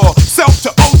devote yourself to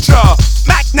ultra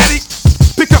magnetic.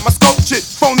 Pick up my sculptured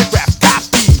phonograph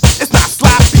copy. It's not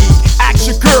sloppy. Ask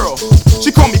your girl,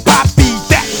 she call me Poppy.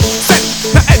 That steady,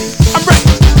 now Eddie, I'm ready.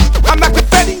 I'm not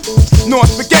confetti, nor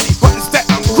spaghetti, but instead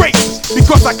I'm great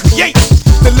because I create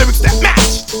the lyrics that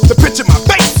match the pitch of my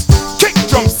bass. Kick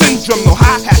drum syndrome, no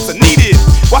hi-hats are needed.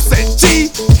 While said G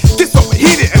gets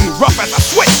overheated and rough as I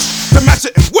switch to match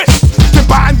it in width.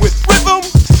 Combined with rhythm,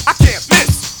 I can't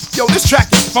miss. Yo, this track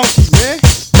is funky, man.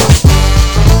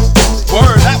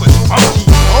 Word, that was funky.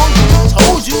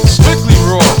 Told you. Strictly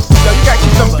raw. Yo, you gotta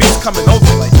keep them beats coming over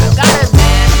like that. Got it,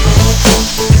 man.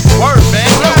 Word, man.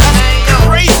 Yo, Man, that's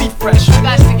yo. crazy fresh. You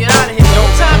guys to get out of here.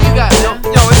 What time you got, man?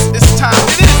 Yo, it's time.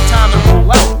 It is time to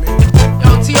roll out, man. Yo,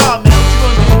 TR, man, what you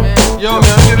gonna do, man? Yo,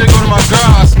 man, I'm gonna go to my girl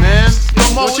house, man. Yo,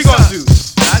 Mo, What you what's gonna up? do?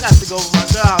 I got to go over my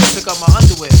girl house and pick up my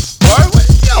underwear. Word?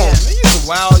 Yo, Yeah. man,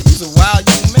 you's a wild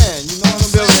young man. You know what I'm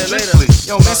gonna be over there later.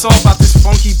 Strictly. Yo, man, it's all about this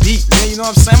funky beat, man. You know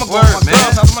what I'm saying? I'm gonna go Word, to my man.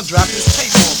 girl's house. I'm gonna drop this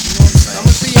tape off. You know what I'm saying?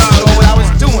 I'ma see y'all You know what I was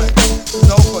later. doing. You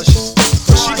know, cause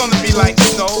she gonna be like,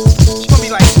 you know, she gonna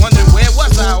be like wondering where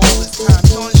was I all this time.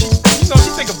 You know, and she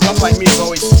think a buff like me is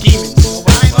always scheming. You know,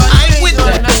 but I ain't with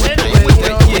doing that. nothing I ain't with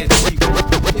that. anyway,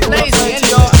 Yeah, You're lazy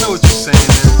anyway. I know what you're saying,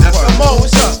 man. That's Yo, Mo,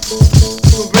 what's up?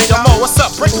 Yo, Mo, what's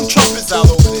up? Break them trumpets out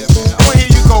over there, man. I wanna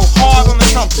hear you go hard on the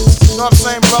trumpets. You know what I'm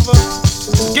saying, brother?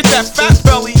 Get that fat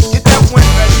belly, get that wind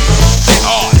ready.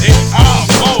 Mo,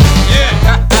 yeah.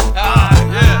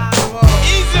 Yeah.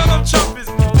 Easy on them trumpets,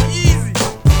 Mo. Easy.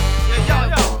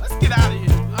 Yeah, yo, let's get out of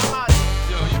here. I'm out of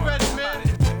here. Yo, you ready, man?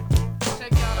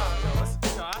 Check y'all out. Yo,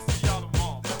 I'll see y'all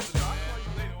tomorrow. I'll call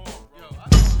you later on, bro.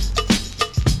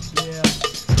 Yeah.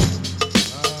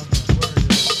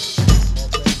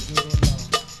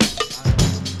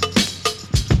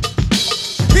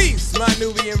 Peace, my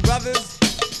Nubian brothers.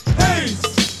 Peace.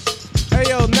 Hey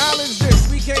yo, knowledge this.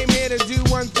 We came here to do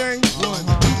one thing.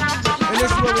 And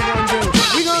this is what we're gonna do.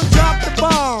 We gonna drop the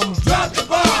bomb. Drop the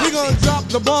bomb. We gonna drop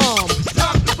the bomb.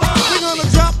 Drop the bomb. We gonna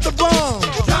drop the bomb.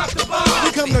 Drop the bomb.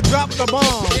 We come to drop the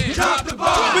bomb. Drop the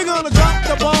bomb. We gonna drop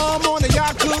the bomb on the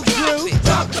Yaku crew.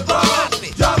 Drop the bomb.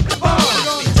 Drop the bomb. We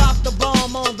gonna drop the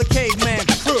bomb on the caveman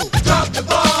crew. Drop the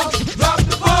bomb. Drop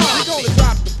the bomb. We gonna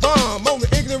drop the bomb on the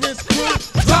ignorance crew.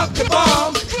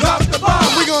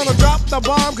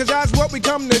 cause that's what we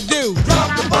come to do.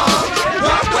 Drop the bomb,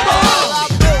 drop the bomb. I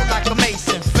build like a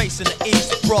mason, facing the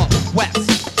east, brought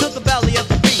west to the belly of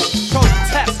the beast.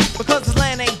 Protest, because this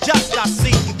land ain't just. I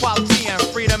see equality and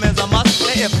freedom is a must.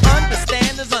 And if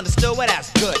understand is understood, well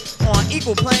that's good. On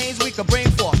equal planes we can bring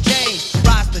forth change.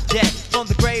 Rise the dead from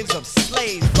the graves of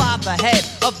slaves. Fly the head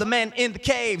of the men in the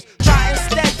caves. Try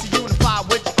instead to unify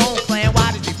with your own clan.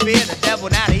 Why did you fear the devil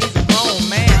now that he's a grown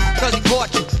man? Cause he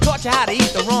caught you, taught you how to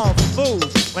eat the wrong foods.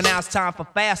 When now it's time for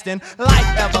fasting,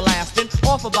 life everlasting,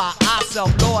 offered by ourself,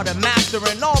 Lord and Master,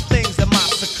 in all things in my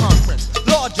circumference.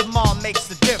 Lord Jamal makes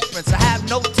the difference. I have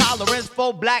no tolerance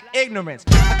for black ignorance.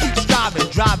 I keep striving,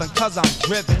 driving, cause I'm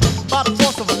driven by the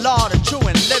force of a law, the true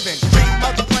and living. Cream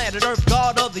of the planet Earth,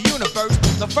 God of the universe,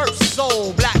 the first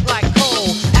soul, black like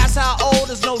coal. Ask how old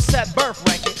is no set birth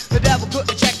record. The devil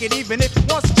couldn't check it even if he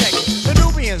wants to check it. The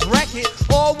Nubians wreck it,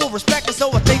 all will respect it,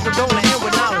 so I think we're gonna end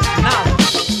with knowledge.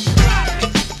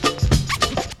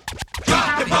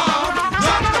 Drop the bomb,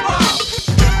 drop the bomb.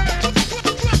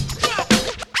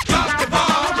 Drop the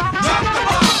bomb, drop the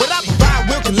bomb. What I provide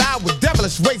will collide with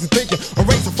devilish ways of thinking.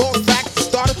 Erasing false facts that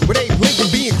started with Abe Lincoln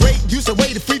being great. Use a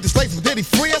way to free the slaves, but did he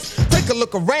free us? Take a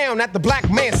look around at the black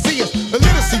man, see us.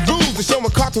 Illiteracy rules are showing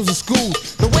cartoons in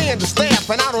schools. The way understaffed,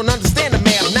 and I don't understand the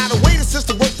math. Now the way the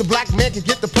system works, the black man can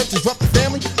get the punch, disrupt the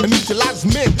family, and neutralize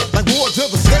men like wards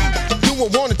of a state.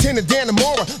 Doing 1 to 10 and Dan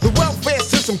Amora. The welfare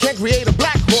system can create a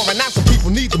black horror. Now some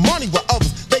people need the money while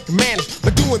others they can manage.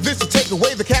 But doing this to take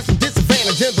away the cash from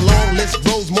disadvantage. And the long list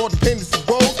grows, more dependency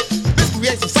grows. This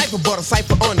creates a cipher, but a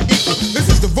cipher unequal. This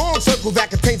is the wrong circle that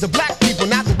contains the black people.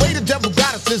 Now the way the devil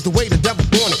got us is the way the devil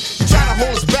born it. He try to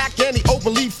hold us back and he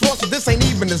openly forced it. This ain't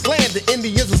even his land, the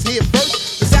Indians was here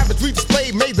first. The savagery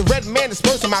displayed made the red man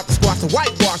disperse him out the squash. The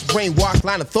whitewash, brainwash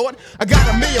line of thought. I got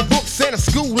 1,000,000 books and a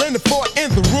school in the fort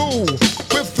in the rule.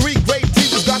 With 3 great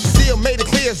teachers, got Seal made it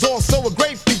clear it's also a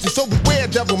great feature. So beware,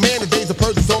 devil man, the days of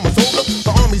purchase almost over.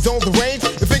 The army's on the range,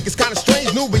 you think it's kinda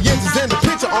strange. Nubians is in the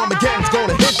picture, Armageddon's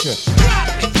gonna hit you.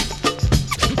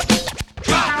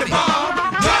 Drop the bomb,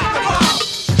 drop the bomb.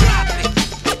 Drop it,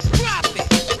 drop it.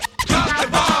 Drop the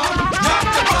bomb, drop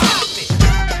the bomb.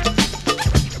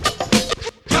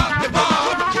 Drop the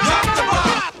bomb, drop the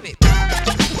bomb.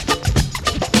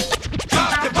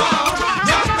 Drop the bomb,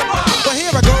 drop the bomb. Well,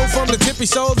 here I go from the tippy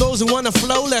soul. Those who wanna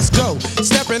flow, let's go.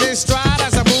 Stepping in stride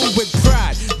as I move with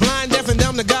pride. Blind, deaf, and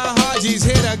dumb to God, Haji's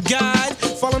here to guide.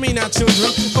 Follow me now,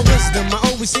 children, for wisdom. I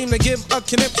always seem to give a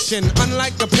conniption.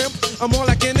 Unlike a pimp, I'm more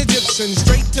like an Egyptian.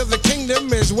 Straight to the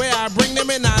kingdom is where I bring them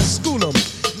and I school them.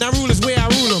 Now rule is where I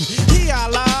rule them. He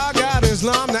Allah, God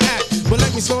Islam, the act. But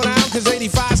let me slow down, cause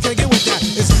 85s can't get with that.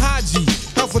 It's Haji,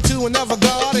 helpful to another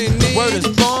God in need. Word is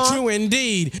born. True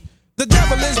indeed. The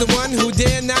devil is the one who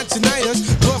dare not unite us.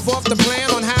 Puff off the plan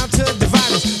on how to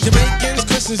divide us. Jamaicans,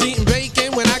 Christians eating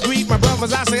bacon. When I greet my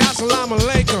brothers, I say assalamu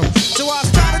alaikum. So I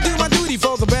try to do my duty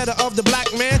for the better of the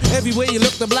black man. Everywhere you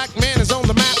look, the black man is on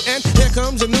the map. And here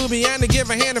comes a Nubian to give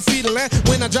a hand and feed a land.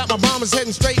 When I drop my bombers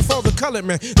heading straight for the colored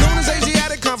man. Known as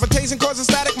Asiatic, confrontation causes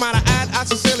static. Might I add, I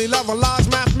sincerely love a large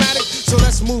mathematic. So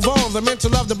let's move on. The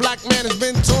mental of the black man has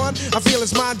been torn. I feel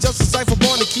it's my justice cipher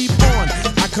born to keep on.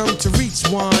 I come to reach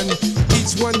one,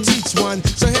 each one teach one.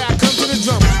 So here I come to the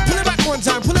drum. Pull it back one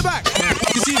time, pull it back.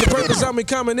 You see, the purpose of me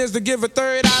coming is to give a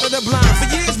third out of the blind. For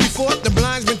years before, the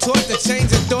blind's been taught to change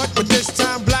their thought. But this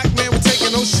time, black man, we're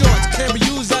taking no shorts. Can't be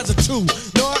used as a tool,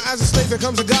 nor as a slave. Here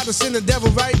comes a God to send the devil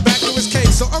right back to his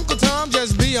cage. So Uncle Tom,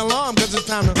 just be alarmed, cause it's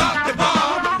time to drop the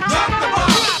bomb, drop the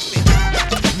bomb. Drop it.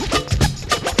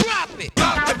 Drop it.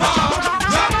 Drop the bomb,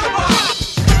 drop the bomb.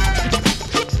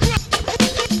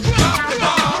 Drop the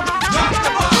bomb, drop the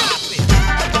bomb.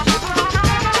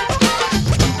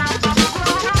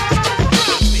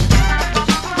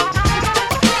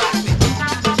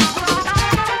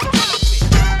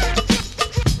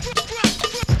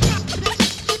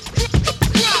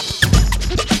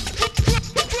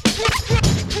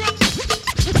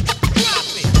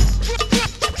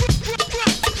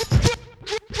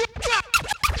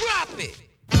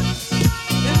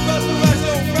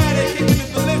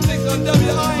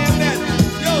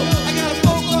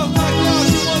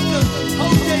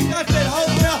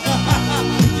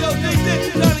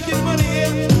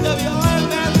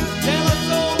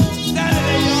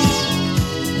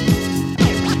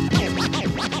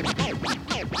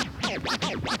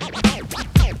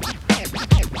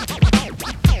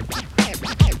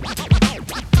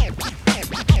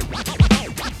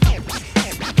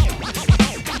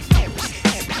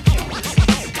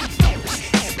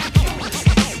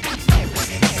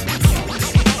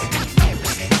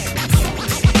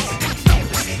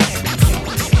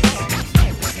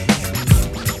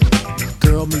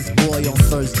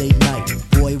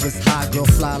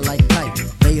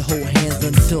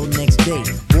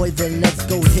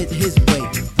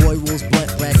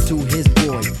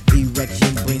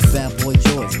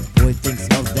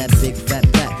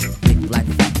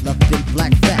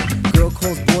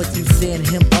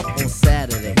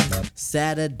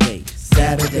 Saturday.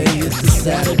 Saturday, it's a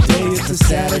Saturday, it's a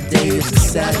Saturday, it's a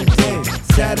Saturday.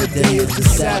 Saturday, it's a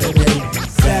Saturday.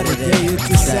 Saturday, it's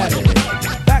a Saturday.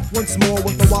 Back once more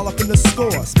with the wallop in the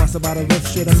score. Sponsored by the riff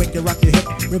shit to make you rock your hip.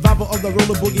 Revival of the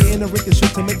roller boogie and the ricochet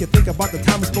to make you think about the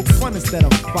time we spoke fun instead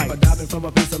of fight. But diving from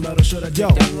a piece of metal should have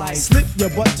taken life. Slip your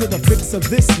butt to the fix of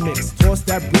this mix. Toss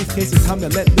that briefcase, it's time to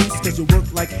let loose. Cause you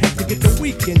work like heck to get the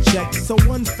weekend check. So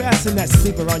unfasten that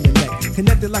sleeper on your neck.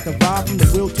 Connected like a vibe from the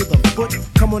wheel to the foot.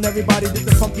 Come on everybody, get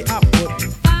the funky output.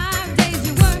 5 days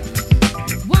you work,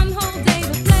 1 whole day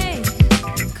to play.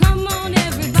 Come on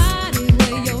everybody,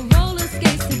 wear your roller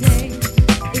skates today.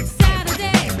 It's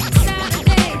Saturday,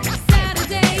 Saturday,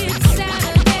 Saturday, it's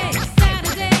Saturday,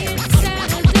 Saturday, it's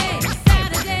Saturday,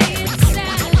 Saturday, it's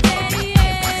Saturday,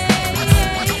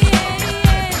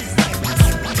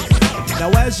 Now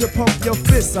as you pump your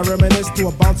fists, I reminisce to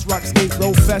a bounce rock skate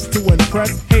low fest to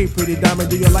impress. Hey pretty diamond,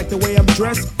 do you like the way I'm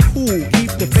dressed? Cool,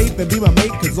 keep the faith and be my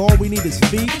mate, cause all we need is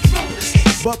feet.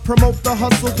 But promote the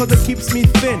hustle cause it keeps me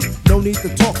thin. No need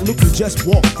to talk, look who just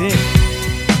walked in.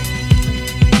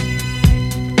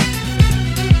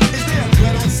 Is there a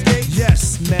dread on stage?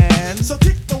 Yes, man. So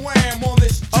kick the wham on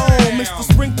this jam. Oh, Mr.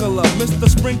 Sprinkler, Mr.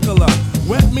 Sprinkler.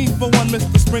 Wet me for one,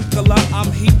 Mr. Sprinkler.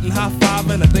 I'm heating high five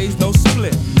and a day's no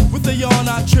split. With a yawn,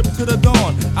 I trip to the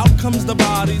dawn. Out comes the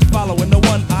bodies following the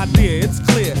one idea. It's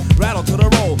clear. Rattle to the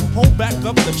roll. Hold back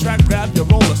up the track, grab your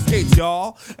roller skates,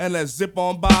 y'all. And let's zip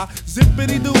on by.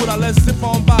 Zippity doo, now let's zip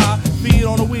on by. Feed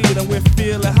on the weed and we're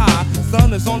feeling high.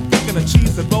 Sun is on thick and the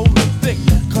cheese is rolling thick.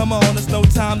 Come on, it's no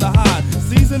time to hide.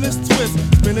 Season is twist,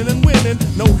 spinning and winning.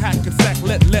 No hack and sack,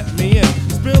 let me in.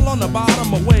 Spill on the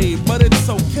bottom away, but it's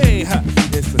okay.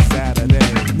 It's a Saturday.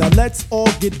 Now let's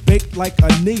all get baked like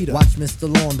Anita. Watch Mr.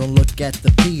 Lawn, don't look at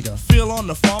the Peter. Feel on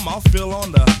the farm, I'll feel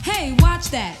on the. Hey, watch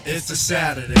that. It's a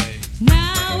Saturday.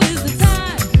 Now is the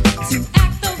time to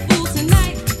act the fool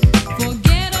tonight.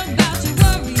 Forget about your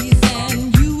worries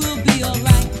and you will be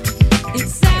alright.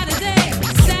 It's Saturday,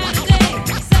 Saturday,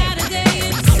 Saturday,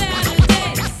 it's Saturday,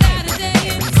 Saturday,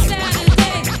 it's Saturday,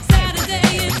 Saturday,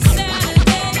 it's Saturday,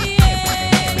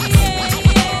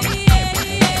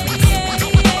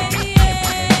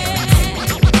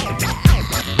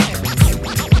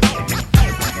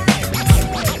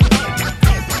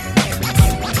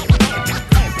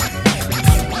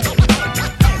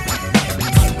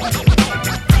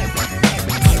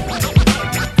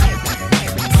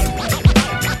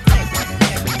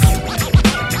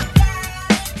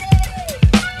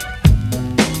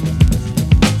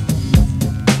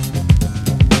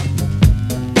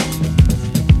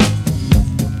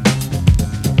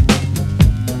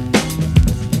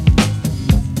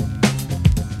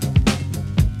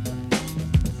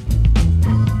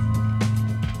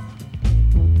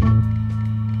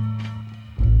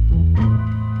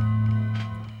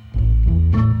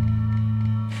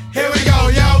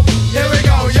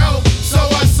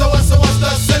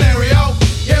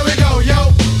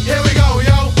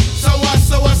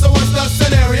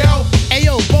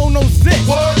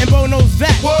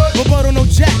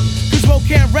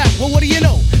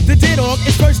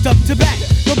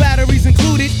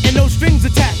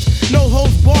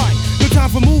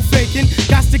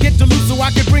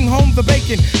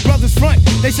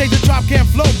 They say the drop can't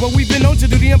flow, but we've been known to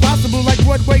do the impossible like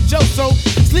Broadway Joe. So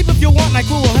sleep if you want, like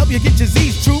who will help you get your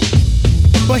Z's true.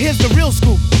 But here's the real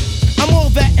scoop. I'm all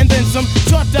that and then some.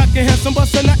 Short, dark, and handsome,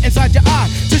 bust a nut inside your eye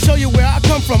to show you where I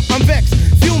come from. I'm vexed,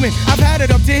 fuming. I've had it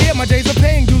up to here. My days of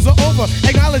paying dues are over.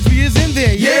 Acknowledge me is in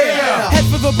there. Yeah. Head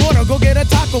for the border, go get a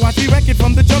taco. I see wreck it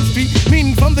from the jump street,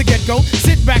 meaning from the get go.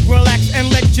 Sit back, relax, and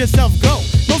let yourself go.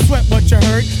 Don't sweat what you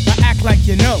heard, but act like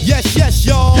you know. Yes, yes,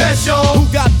 y'all. Yes, y'all. Who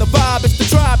got the vibe? It's the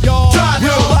tribe, y'all. Tribe,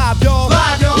 Real y'all. live, y'all.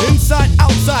 Live, y'all. Inside,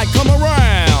 outside, come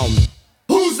around.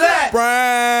 Who's that?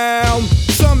 Brown.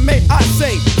 Some may I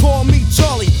say, call me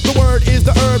Charlie. The word is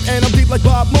the herb, and I'm deep like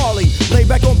Bob Marley. Lay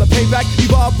back on the payback,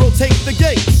 evolve, rotate the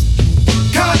gates.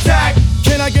 Contact.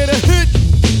 Can I get a hit?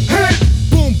 Hit.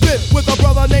 Boom, bip with a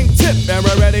brother named Tip, and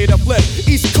we're ready to flip.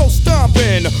 East Coast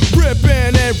stomping,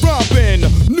 ripping and romping.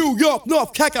 New York,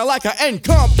 North, Kakalaka, and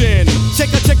Compton. Check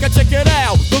it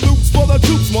out. The loops for the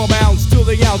troops, more bounds to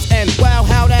the ounce. And wow,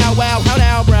 how now,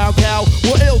 brown cow.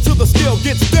 We're ill till the skill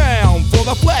gets down for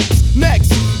the flex.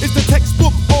 Next is the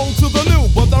textbook old to the new,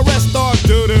 but the rest are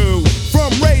doo-doo.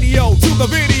 From radio to the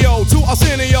video to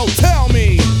Arsenio, tell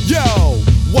me, yo,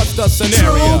 what's the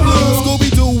scenario? True blue.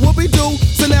 Scooby-Doo, whoopie-doo.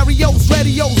 Scenarios,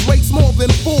 radios, rates more than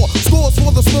 4. Scores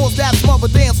for the smalls that smother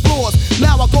dance floors.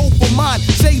 Now I go for mine,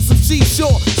 shades of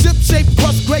seashore. Ship-shaped,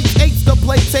 crushed grapes, apes to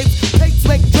play tapes. Tapes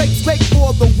make drapes, make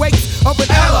for the wakes of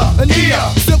an Ella, an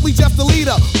Ea. Simply just a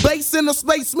leader. Bass in the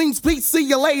space means peace. See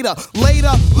you later.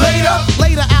 Later, later,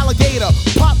 later, alligator.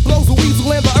 Pop blows a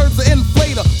weasel and the earth's an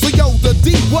inflator. So yo, the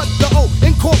D, what the O?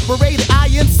 Incorporated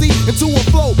INC into a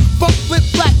flow. Funk, flip,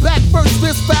 flat, back, first,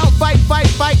 fist, foul, fight, fight,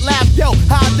 fight, laugh. Yo,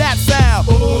 how'd that sound?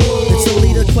 It's a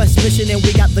leader quest mission and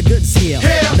we got the goods here.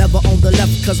 Never on the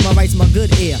left cause my right's my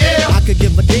good ear. I could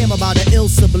give a damn about an ill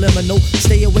subliminal.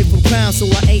 Stay away from crime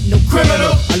so I ain't no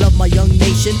criminal. I love my young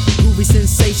nation, groovy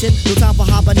sensation. No time for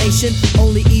hibernation,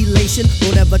 only elation.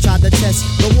 Don't ever try to test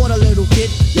the water, little kid.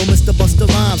 Yo, Mr. Busta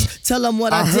Rhymes, tell them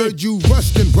what I did. Heard you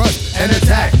rushed and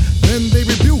attacked. Then they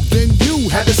rebuked, then you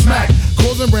had to smack.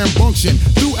 Causing rambunction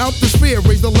throughout the sphere.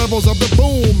 Raise the levels of the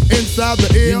boom inside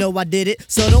the ear. You know I did it,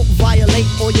 so don't violate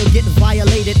or you'll get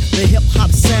violated. The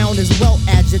hip-hop sound is well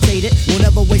agitated. We'll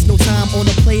never waste no time on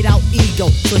a played-out ego.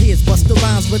 So here's Busta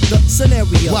Rhymes with the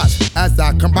scenario. Watch as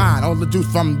I combine all the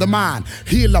juice from the mind.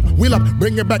 Heal up, wheel up,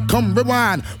 bring it back, come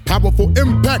rewind. Powerful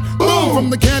impact, boom from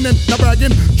the cannon. Now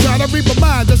bragging, try to read my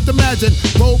mind. Just imagine,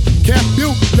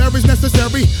 vocabulary's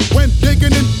necessary when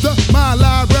digging into my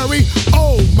library.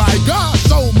 Oh my gosh,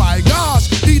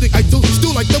 eating I do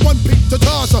stew like the one pizza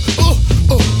tosser.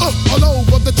 All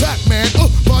over the track, man.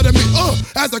 Pardon me,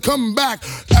 as I come back.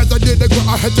 As I did the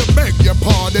I had to beg your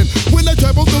pardon. When I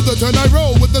travel through the turn, I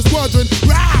roll with the squadron.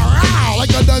 Row,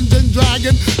 like a dungeon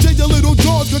dragon. Change your little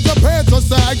jaws cause your pants are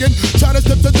sagging. Try to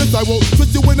step to this, I will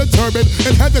twist you in a turban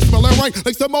and have it smelling right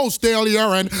like some old stale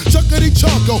urine. Chuckity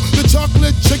choco, the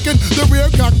chocolate chicken, the rear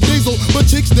cock diesel, but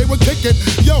cheeks they were kicking.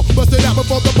 Yo, bust it out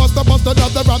before the bust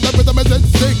another round. The rhythm is in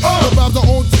sync. The vibes are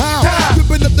on town.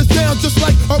 Ripping up the sound just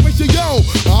like a ratio.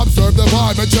 Observe the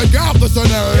vibe and check out the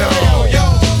scenario.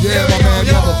 Yeah, my man,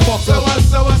 motherfucker.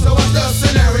 So what's the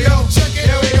scenario? Check it.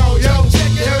 Here we go, yo.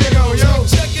 Check it. Here we go, yo.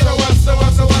 Check it. So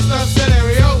what's the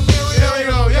scenario? Here we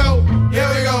go, yo. Here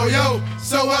we go, yo.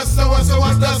 So what's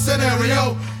the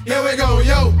scenario? Here we go,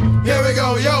 yo. Here we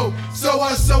go, yo. So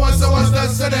what's the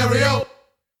scenario?